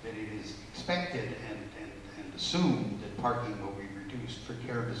that it is expected and assumed that parking will be reduced for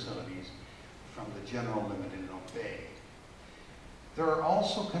care facilities from the general limit in Oak Bay. There are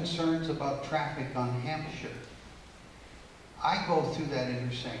also concerns about traffic on Hampshire. I go through that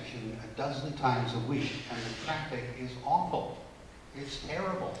intersection a dozen times a week, and the traffic is awful. It's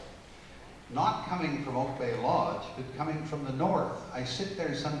terrible. Not coming from Oak Bay Lodge, but coming from the north. I sit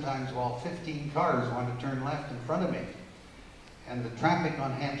there sometimes while 15 cars want to turn left in front of me. And the traffic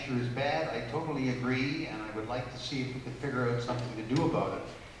on Hampshire is bad. I totally agree, and I would like to see if we could figure out something to do about it.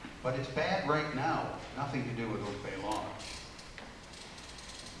 But it's bad right now, nothing to do with Oak Bay Lodge.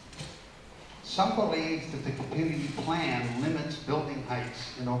 Some believe that the community plan limits building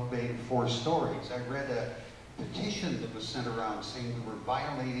heights in Oak Bay to 4 stories. I read a petition that was sent around saying we were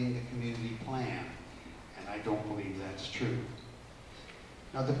violating the community plan, and I don't believe that's true.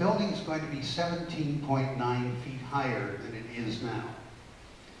 Now the building is going to be 17.9 feet higher than it is now.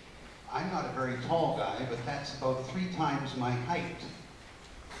 I'm not a very tall guy, but that's about 3 times my height.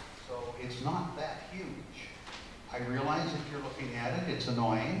 So it's not that huge. I realize if you're looking at it, it's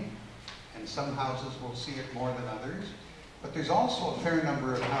annoying, and some houses will see it more than others. But there's also a fair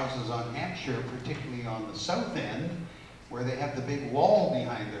number of houses on Hampshire, particularly on the south end, where they have the big wall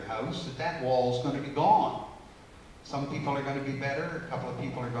behind their house, that wall's going to be gone. Some people are going to be better, a couple of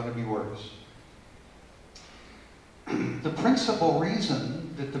people are going to be worse. The principal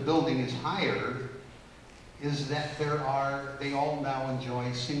reason that the building is higher is that they all now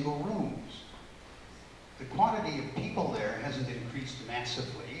enjoy single rooms. The quantity of people there hasn't increased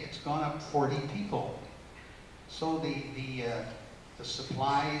massively. It's gone up 40 people. So the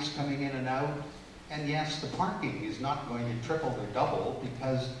supplies coming in and out, and yes, the parking is not going to triple or double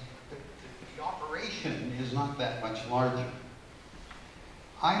because the operation is not that much larger.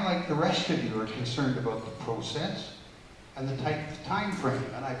 I, like the rest of you, are concerned about the process and the time frame,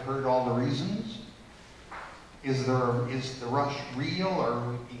 and I've heard all the reasons. Is the rush real, or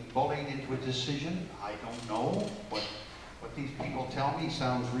are we being bullied into a decision? I don't know. What these people tell me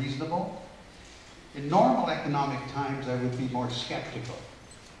sounds reasonable. In normal economic times, I would be more skeptical.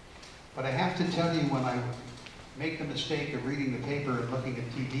 But I have to tell you, when I make the mistake of reading the paper and looking at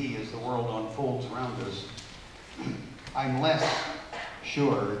TV as the world unfolds around us, I'm less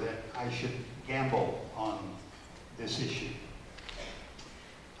sure that I should gamble on this issue.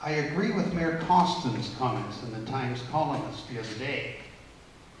 I agree with Mayor Costin's comments in the Times Colonist the other day,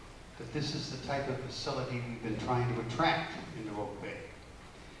 that this is the type of facility we've been trying to attract into Oak Bay.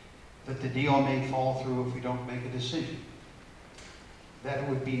 That the deal may fall through if we don't make a decision. That it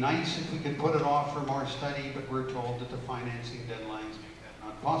would be nice if we could put it off for more study, but we're told that the financing deadlines make that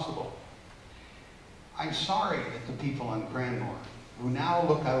not possible. I'm sorry that the people on Cranmore, who now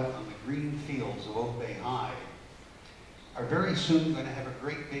look out on the green fields of Oak Bay High, are very soon going to have a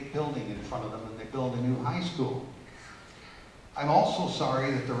great big building in front of them when they build a new high school. I'm also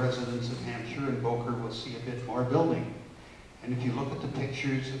sorry that the residents of Hampshire and Boker will see a bit more building. And if you look at the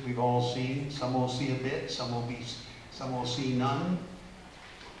pictures that we've all seen, some will see a bit, some will see none.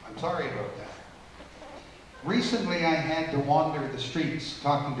 I'm sorry about that. Recently, I had to wander the streets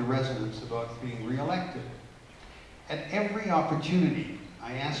talking to residents about being re-elected. At every opportunity,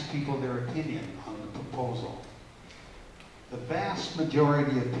 I asked people their opinion on the proposal. The vast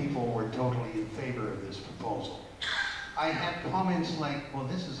majority of people were totally in favor of this proposal. I had comments like, well,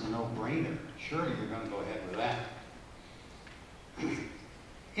 this is a no-brainer. Surely you're going to go ahead with that.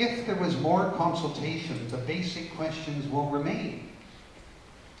 If there was more consultation, the basic questions will remain.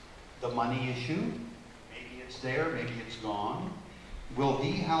 The money issue, maybe it's there, maybe it's gone. Will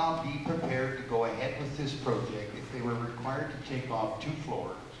VHA be prepared to go ahead with this project if they were required to take off 2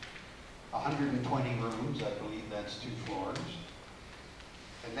 floors? 120 rooms, I believe that's 2 floors.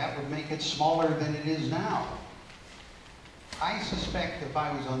 And that would make it smaller than it is now. I suspect if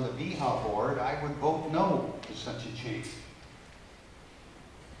I was on the VHA board, I would vote no to such a change.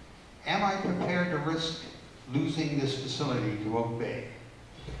 Am I prepared to risk losing this facility to Oak Bay?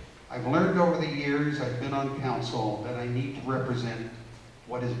 I've learned over the years I've been on council that I need to represent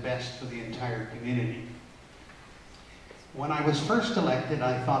what is best for the entire community. When I was first elected,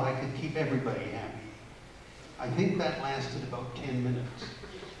 I thought I could keep everybody happy. I think that lasted about 10 minutes.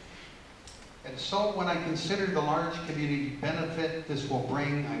 And so when I consider the large community benefit this will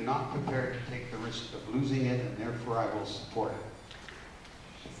bring, I'm not prepared to take the risk of losing it, and therefore I will support it.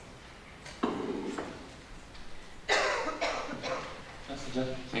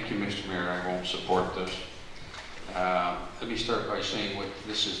 Thank you, Mr. Mayor. I won't support this. Let me start by saying what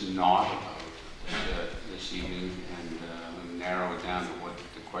this is not about this evening, and narrow it down to what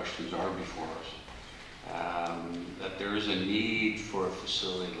the questions are before us. That there is a need for a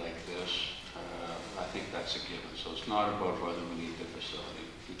facility like this, I think that's a given. So it's not about whether we need the facility.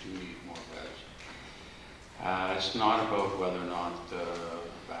 We do need more beds. It's not about whether or not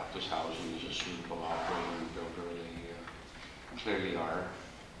Baptist housing is a suitable operator and builder. They clearly are.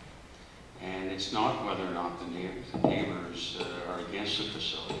 And it's not whether or not the neighbors are against the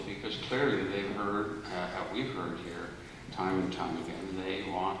facility, because clearly they've heard, we've heard here time and time again, they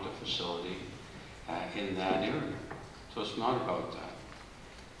want a facility in that area. So it's not about that.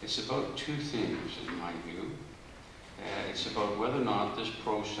 It's about 2 things, in my view. It's about whether or not this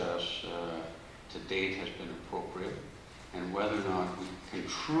process to date has been appropriate, and whether or not we can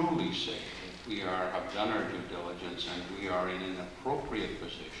truly say that we have done our due diligence and we are in an appropriate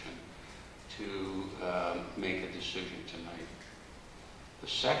position to make a decision tonight. The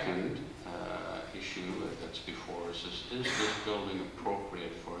second issue that's before us is this building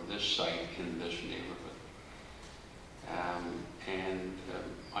appropriate for this site in this neighborhood?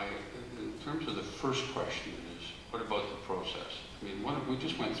 first question is, what about the process? I mean, we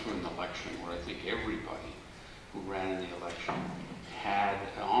just went through an election where I think everybody who ran in the election had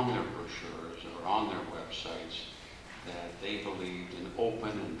on their brochures or on their websites that they believed in open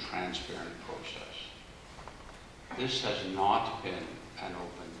and transparent process. This has not been an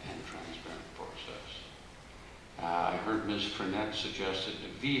open and transparent process. I heard Ms. Frenette suggested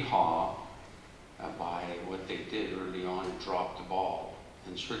that VHA, by what they did early on, dropped the ball.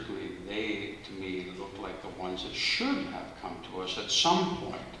 And certainly they, to me, looked like the ones that should have come to us at some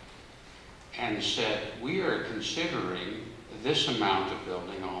point and said, we are considering this amount of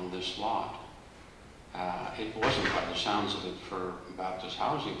building on this lot. It wasn't, by the sounds of it, for Baptist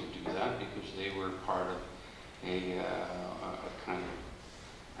Housing to do that because they were part of a kind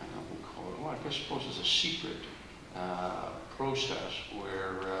of, I don't know what we'll call it, well, I suppose it's a secret process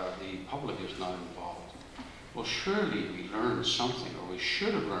where the public is not involved. Well, surely we learned something, or we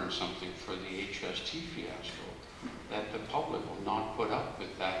should have learned something for the HST fiasco, that the public will not put up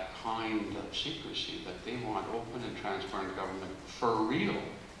with that kind of secrecy, that they want open and transparent government for real.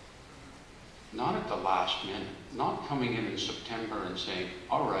 Not at the last minute, not coming in September and saying,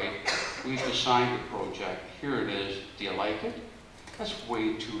 all right, we've designed the project, here it is, do you like it? That's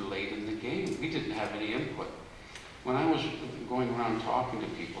way too late in the game. We didn't have any input. When I was going around talking to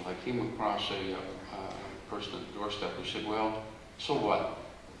people, I came across a person at the doorstep who said, well, so what?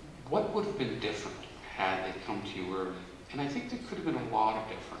 What would have been different had they come to you early? And I think there could have been a lot of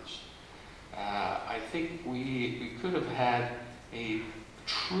difference. I think we could have had a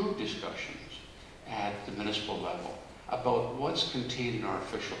true discussions at the municipal level about what's contained in our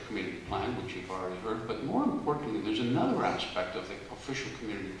official community plan, which you've already heard, but more importantly, there's another aspect of the official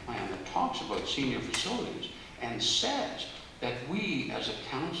community plan that talks about senior facilities and says that we as a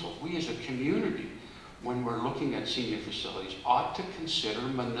council, we as a community, when we're looking at senior facilities, ought to consider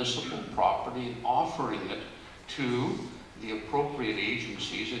municipal property and offering it to the appropriate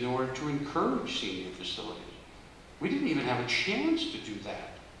agencies in order to encourage senior facilities. We didn't even have a chance to do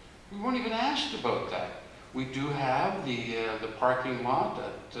that. We weren't even asked about that. We do have the parking lot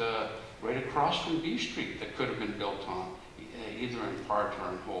at, right across from B Street that could have been built on, either in part or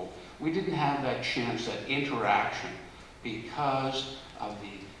in whole. We didn't have that chance, that interaction, because of the,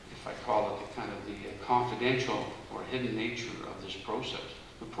 if I call it the kind of the confidential or hidden nature of this process.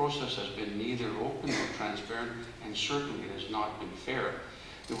 The process has been neither open nor transparent, and certainly it has not been fair.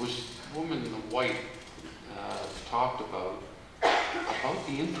 There was a woman in the white talked about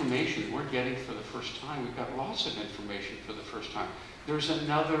the information we're getting for the first time. We've got lots of information for the first time. There's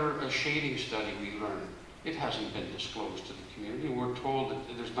another shading study we learned. It hasn't been disclosed to the community. We're told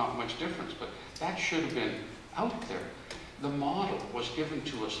that there's not much difference, but that should have been out there. The model was given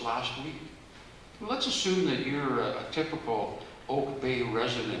to us last week. Well, let's assume that you're a typical Oak Bay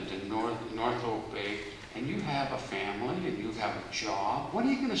resident in North Oak Bay, and you have a family and you have a job. When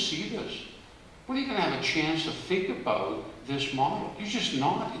are you going to see this? When are you going to have a chance to think about this model? You're just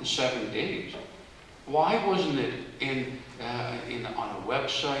not in 7 days. Why wasn't it on a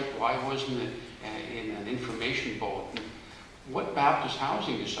website? Why wasn't it in an information bulletin? What Baptist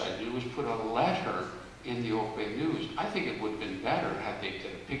Housing decided to do was put a letter in the Oak Bay News. I think it would have been better had they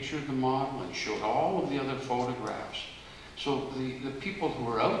taken a picture of the model and showed all of the other photographs. So the people who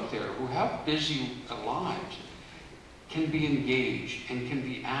are out there, who have busy lives, can be engaged and can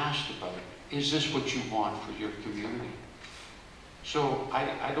be asked about it. Is this what you want for your community? So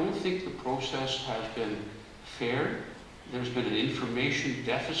I don't think the process has been fair. There's been an information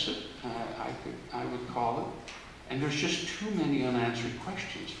deficit, I would call it. And there's just too many unanswered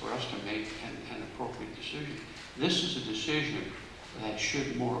questions for us to make an appropriate decision. This is a decision that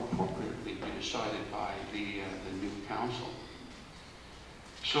should more appropriately be decided by the new council.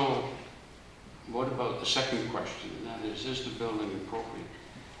 So what about the second question, and that is the building appropriate?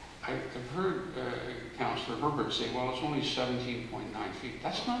 I've heard Councillor Herbert say, well, it's only 17.9 feet.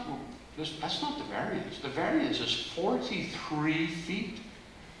 That's not the variance. The variance is 43 feet.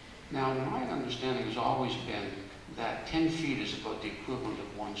 Now, my understanding has always been that 10 feet is about the equivalent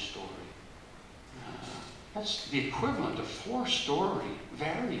of 1 story. That's the equivalent of 4-story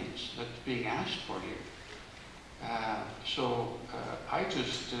variance that's being asked for here. I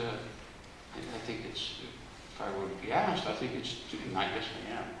think it's, if I were to be asked, I think it's too, and I guess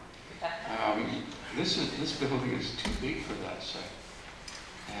I am. This building is too big for that site.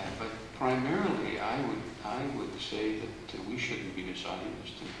 But primarily, I would say that we shouldn't be deciding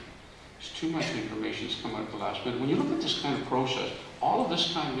this tonight. There's too much information that's come out at the last minute. When you look at this kind of process, all of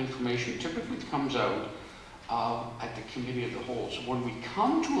this kind of information typically comes out at the committee of the whole. So when we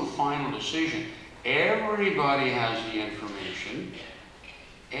come to a final decision, everybody has the information,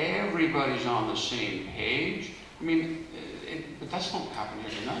 everybody's on the same page. I mean, but that's not happening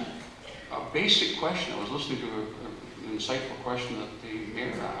here tonight. A basic question, I was listening to an insightful question that the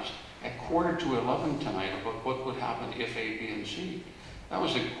mayor asked at 11:15 tonight about what would happen if A, B, and C. That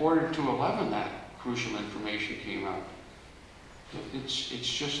was at 11:15 that crucial information came out. It's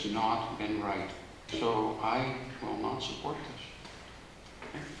just not been right. So I will not support this.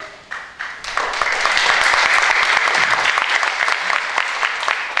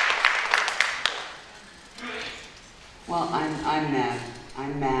 Well, I'm mad.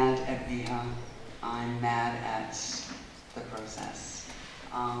 I'm mad at VIHA. I'm mad at the process.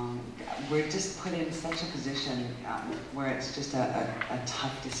 We're just put in such a position where it's just a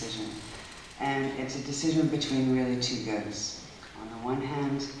tough decision. And it's a decision between really two goods. On the one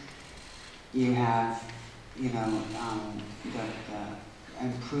hand, you have, you know, the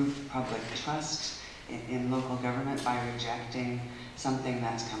improved public trust in local government by rejecting something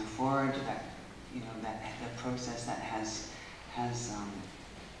that's come forward, that, you know, that the process that has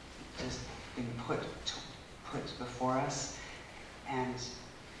just been put before us. And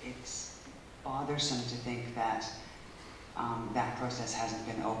it's bothersome to think that that process hasn't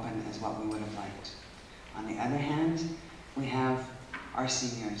been open as what we would have liked. On the other hand, we have our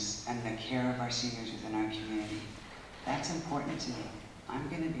seniors and the care of our seniors within our community. That's important to me. I'm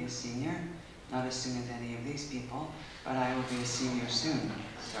going to be a senior, not as soon as any of these people, but I will be a senior soon.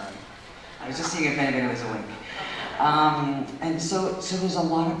 Sorry. I was just seeing if anybody was awake. And so there's a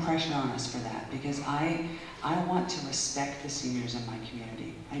lot of pressure on us for that, because I want to respect the seniors in my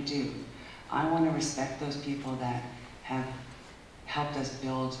community. I do. I want to respect those people that have helped us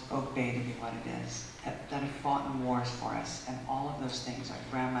build Oak Bay to be what it is, that have fought in wars for us, and all of those things, our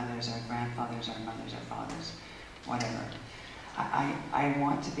grandmothers, our grandfathers, our mothers, our fathers, whatever. I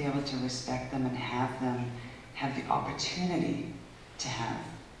want to be able to respect them and have them have the opportunity to have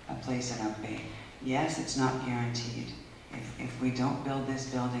a place in Oak Bay. Yes, it's not guaranteed. If we don't build this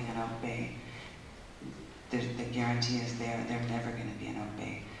building in Oak Bay, the guarantee is they're never going to be in Oak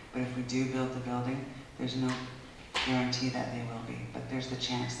Bay. But if we do build the building, there's no guarantee that they will be, but there's the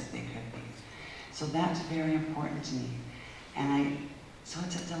chance that they could be. So that's very important to me. And so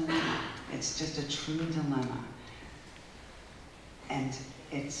it's a dilemma. It's just a true dilemma. And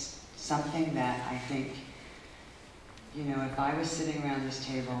it's something that I think, you know, if I was sitting around this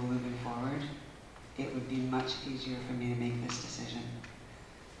table moving forward, it would be much easier for me to make this decision.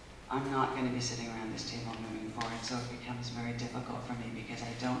 I'm not going to be sitting around this table moving forward, so it becomes very difficult for me because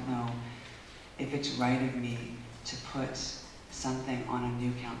I don't know if it's right of me to put something on a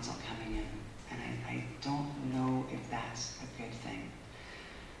new council coming in. And I don't know if that's a good thing.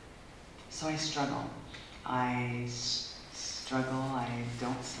 So I struggle. I struggle, I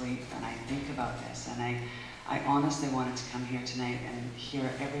don't sleep, and I think about this. And I honestly wanted to come here tonight and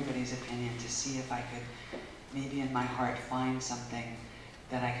hear everybody's opinion to see if I could, maybe in my heart, find something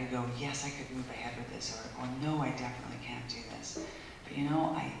that I could go, yes, I could move ahead with this, or no, I definitely can't do this. But you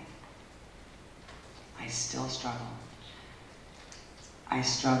know, I still struggle. I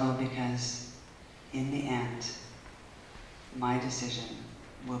struggle because in the end, my decision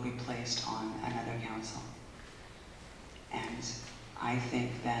will be placed on another council. And I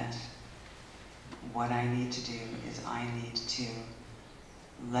think that what I need to do is I need to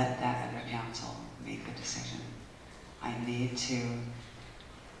let that other council make the decision. I need to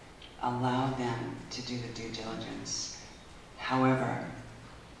allow them to do the due diligence. However,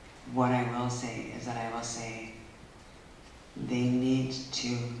 what I will say is that I will say they need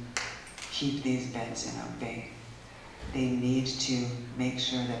to keep these beds in Oak Bay. They need to make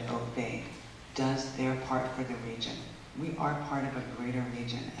sure that Oak Bay does their part for the region. We are part of a greater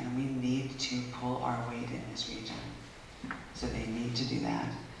region, and we need to pull our weight in this region. So they need to do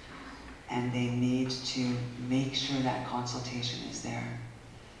that. And they need to make sure that consultation is there.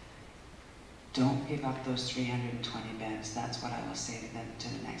 Don't give up those 320 beds. That's what I will say to them, to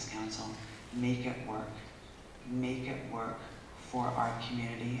the next council. Make it work. Make it work for our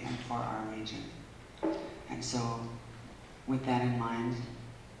community and for our region. And so, with that in mind,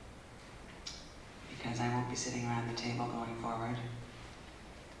 because I won't be sitting around the table going forward,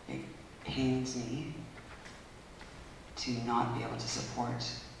 it pains me to not be able to support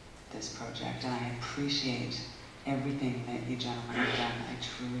this project. And I appreciate everything that you gentlemen have done. I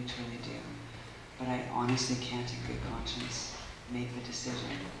truly, truly do. But I honestly can't in good conscience make the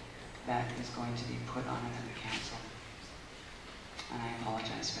decision that is going to be put on another council. And I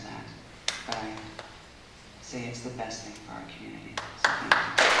apologize for that. But I say it's the best thing for our community. So thank you.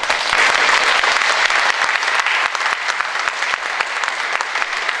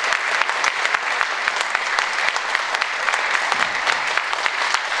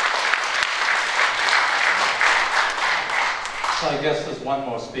 I guess there's one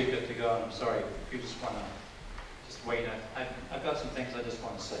more speaker to go, and I'm sorry if you just want to just wait. I've got some things I just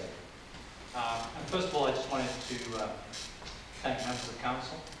want to say. And first of all, I just wanted to thank members of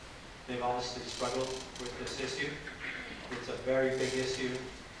council. They've obviously struggled with this issue. It's a very big issue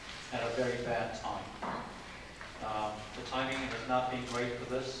at a very bad time. The timing has not been great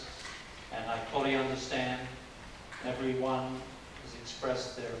for this, and I fully understand. Everyone has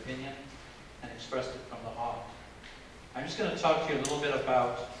expressed their opinion and expressed it from the heart. I'm just going to talk to you a little bit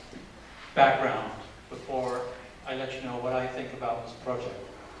about background before I let you know what I think about this project.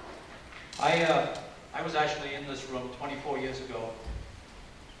 I was actually in this room 24 years ago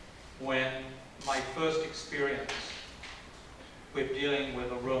when my first experience with dealing with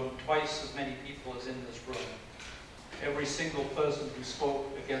a room, twice as many people as in this room, every single person who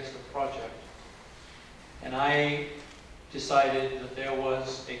spoke against the project. And I decided that there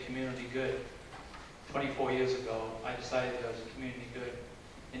was a community good. 24 years ago, I decided there was a community good,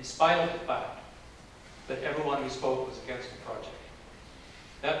 in spite of the fact that everyone who spoke was against the project.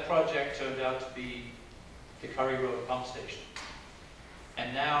 That project turned out to be the Curry Road pump station.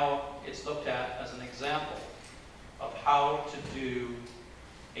 And now it's looked at as an example of how to do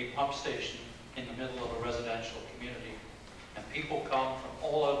a pump station in the middle of a residential community. And people come from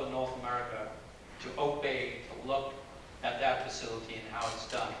all over North America to Oak Bay to look at that facility and how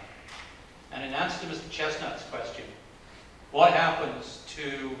it's done. And in answer to Mr. Chestnut's question, what happens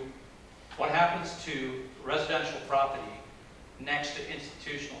to residential property next to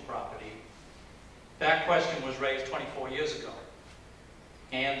institutional property? That question was raised 24 years ago.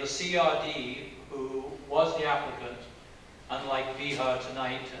 And the CRD, who was the applicant, unlike VHA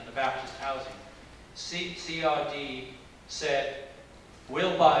tonight and the Baptist Housing, CRD said,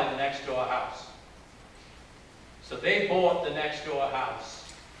 we'll buy the next door house. So they bought the next door house.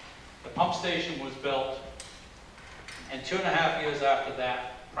 The pump station was built, and 2.5 years after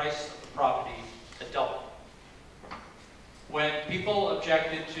that, price of the property had doubled. When people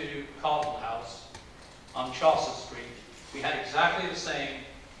objected to Carlton House on Chaucer Street, we had exactly the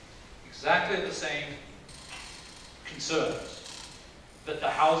same concerns, that the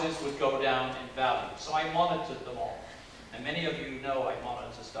houses would go down in value. So I monitored them all. And many of you know I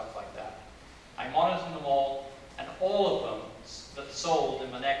monitor stuff like that. I monitored them all, and all of them that sold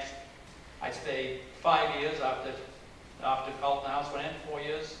in the next, I'd say 5 years after Carlton House went in, 4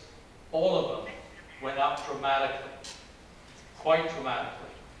 years, all of them went up dramatically, quite dramatically.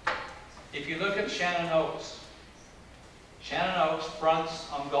 If you look at Shannon Oaks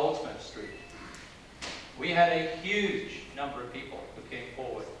fronts on Goldsmith Street. We had a huge number of people who came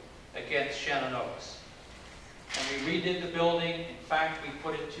forward against Shannon Oaks. And we redid the building. In fact, we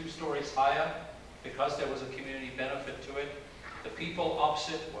put it 2 stories higher because there was a community benefit to it. The people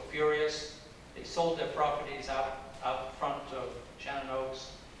opposite were furious. They sold their properties out front of Shannon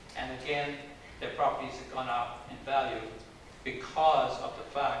Oaks. And again, their properties had gone up in value because of the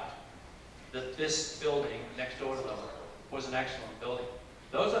fact that this building next door to them was an excellent building.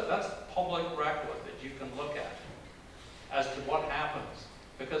 That's public record that you can look at as to what happens.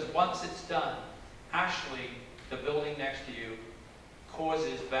 Because once it's done, actually, the building next to you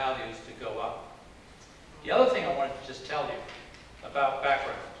causes values to go up. The other thing I wanted to just tell you about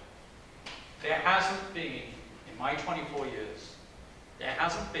background. There hasn't been, in my 24 years, there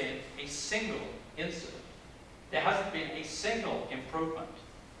hasn't been a single incident, there hasn't been a single improvement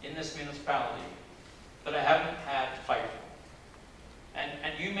in this municipality that I haven't had to fight for.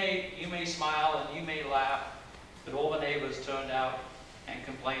 And you may smile and you may laugh that all the neighbors turned out and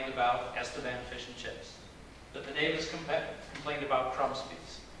complained about Estevan fish and chips, that the neighbors complained about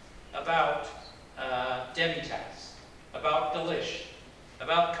Crumspies, about Demi-Tass, about Delish,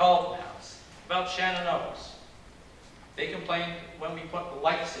 about Carlton House, about Shannon Oaks. They complained when we put the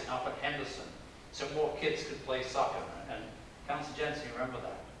lights in up at Henderson so more kids could play soccer. And Councillor Jensen, you remember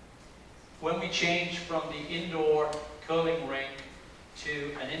that. When we changed from the indoor curling rink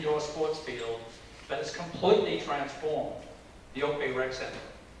to an indoor sports field that has completely transformed the Oak Bay Rec Center.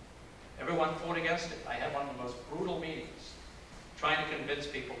 Everyone fought against it. I had one of the most brutal meetings trying to convince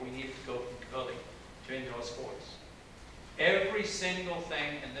people we needed to go from curling to indoor sports. Every single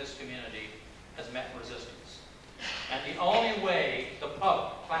thing in this community has met resistance. And the only way, the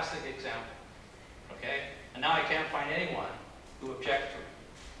pub, classic example, okay? And now I can't find anyone who objects to it.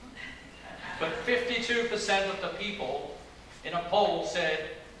 But 52% of the people in a poll said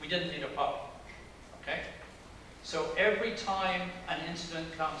we didn't need a pub, okay? So every time an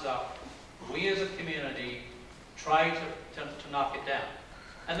incident comes up, we as a community try to knock it down.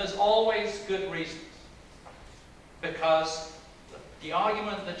 And there's always good reasons. Because the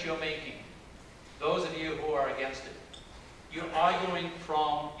argument that you're making, those of you who are against it, You're arguing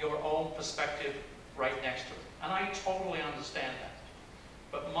from your own perspective right next to it. And I totally understand that.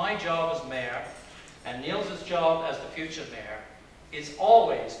 But my job as mayor, and Niels' job as the future mayor, is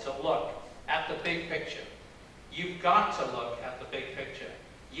always to look at the big picture. You've got to look at the big picture.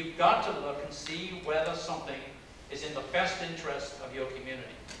 You've got to look and see whether something is in the best interest of your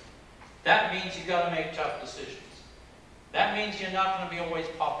community. That means you've got to make tough decisions. That means you're not going to be always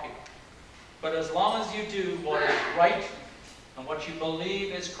popular. But as long as you do what is right and what you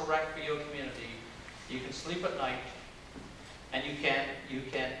believe is correct for your community, you can sleep at night and you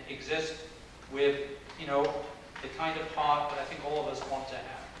can exist with, you know, the kind of heart that I think all of us want to have.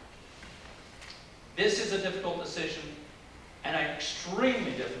 This is a difficult decision, and an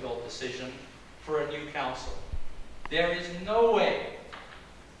extremely difficult decision for a new council. There is no way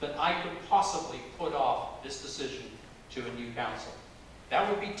that I could possibly put off this decision to a new council. That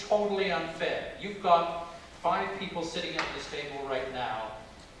would be totally unfair. You've got 5 people sitting at this table right now.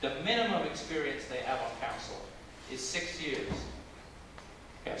 The minimum experience they have on council is 6 years.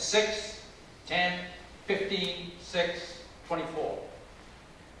 You have 6, 10, 15, 6, 24.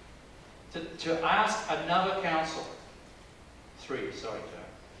 To ask another council, 3, sorry,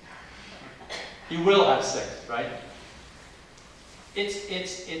 Jack. You will have 6, right?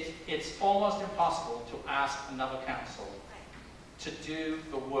 It's almost impossible to ask another council to do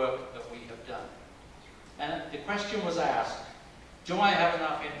the work that we have done. And the question was asked, do I have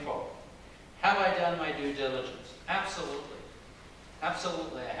enough info? Have I done my due diligence? Absolutely.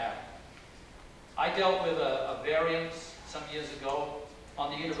 Absolutely I have. I dealt with a variance some years ago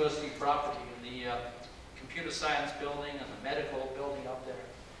on the university property in the computer science building and the medical building up there.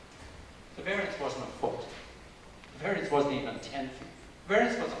 The variance wasn't a foot. The variance wasn't even 10 feet. The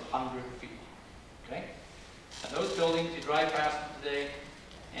variance was 100 feet. Okay? And those buildings, you drive past them today,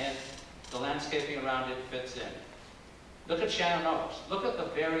 and the landscaping around it fits in. Look at Shannon Oaks. Look at the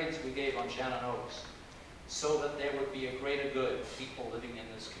variance we gave on Shannon Oaks so that there would be a greater good for people living in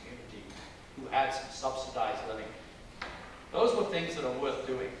this community who had some subsidized living. Those were things that are worth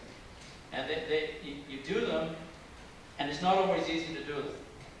doing. And you do them, and it's not always easy to do them.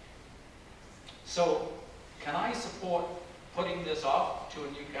 So, can I support putting this off to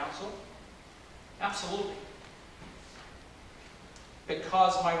a new council? Absolutely.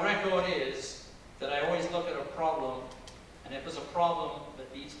 Because my record is that I always look at a problem, and if there's a problem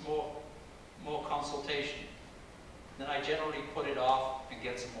that needs more consultation, then I generally put it off and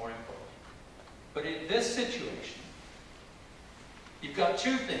get some more input. But in this situation, you've got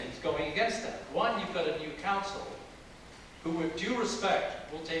 2 things going against that. One, you've got a new council who, with due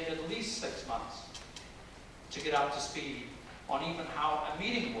respect, will take at least 6 months to get up to speed on even how a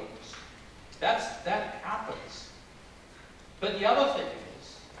meeting works. That happens. But the other thing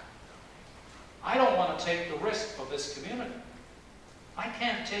is, I don't want to take the risk for this community. I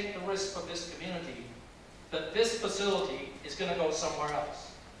can't take the risk for this community that this facility is going to go somewhere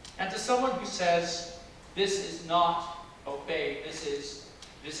else. And to someone who says, this is not Bay, this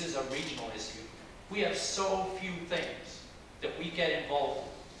is a regional issue, we have so few things that we get involved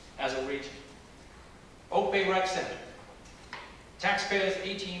in as a region. Bay Rec Center, taxpayers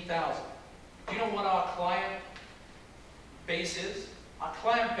 18,000. Do you know what our client base is? Our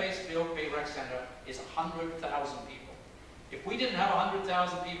client base for the Bay Rec Center is 100,000 people. If we didn't have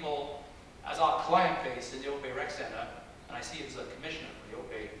 100,000 people as our client base in the Bay Rec Center, and I see there's a commissioner for the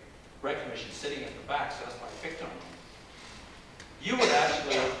Bay Rec Commission sitting at the back, so that's why I picked on him, you would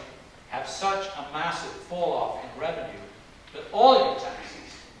actually have such a massive fall-off in revenue that all your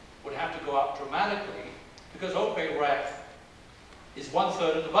taxes would have to go up dramatically because Bay Rec is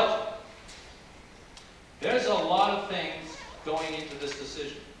 1/3 of the budget. There's a lot of things going into this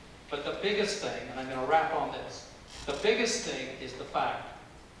decision, but the biggest thing, and I'm going to wrap on this, the biggest thing is the fact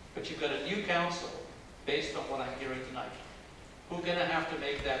that you've got a new council, based on what I'm hearing tonight, who are going to have to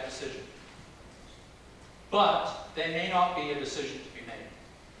make that decision. But there may not be a decision to be made.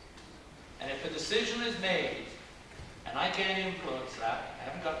 And if a decision is made, and I can't influence that, I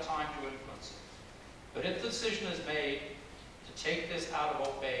haven't got time to influence it, but if the decision is made to take this out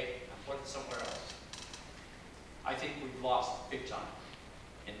of Bay and put it somewhere else, I think we've lost big time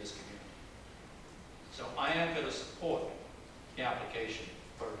in this community. So I am going to support the application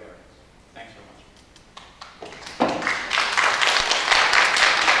for a variance. Thanks very much.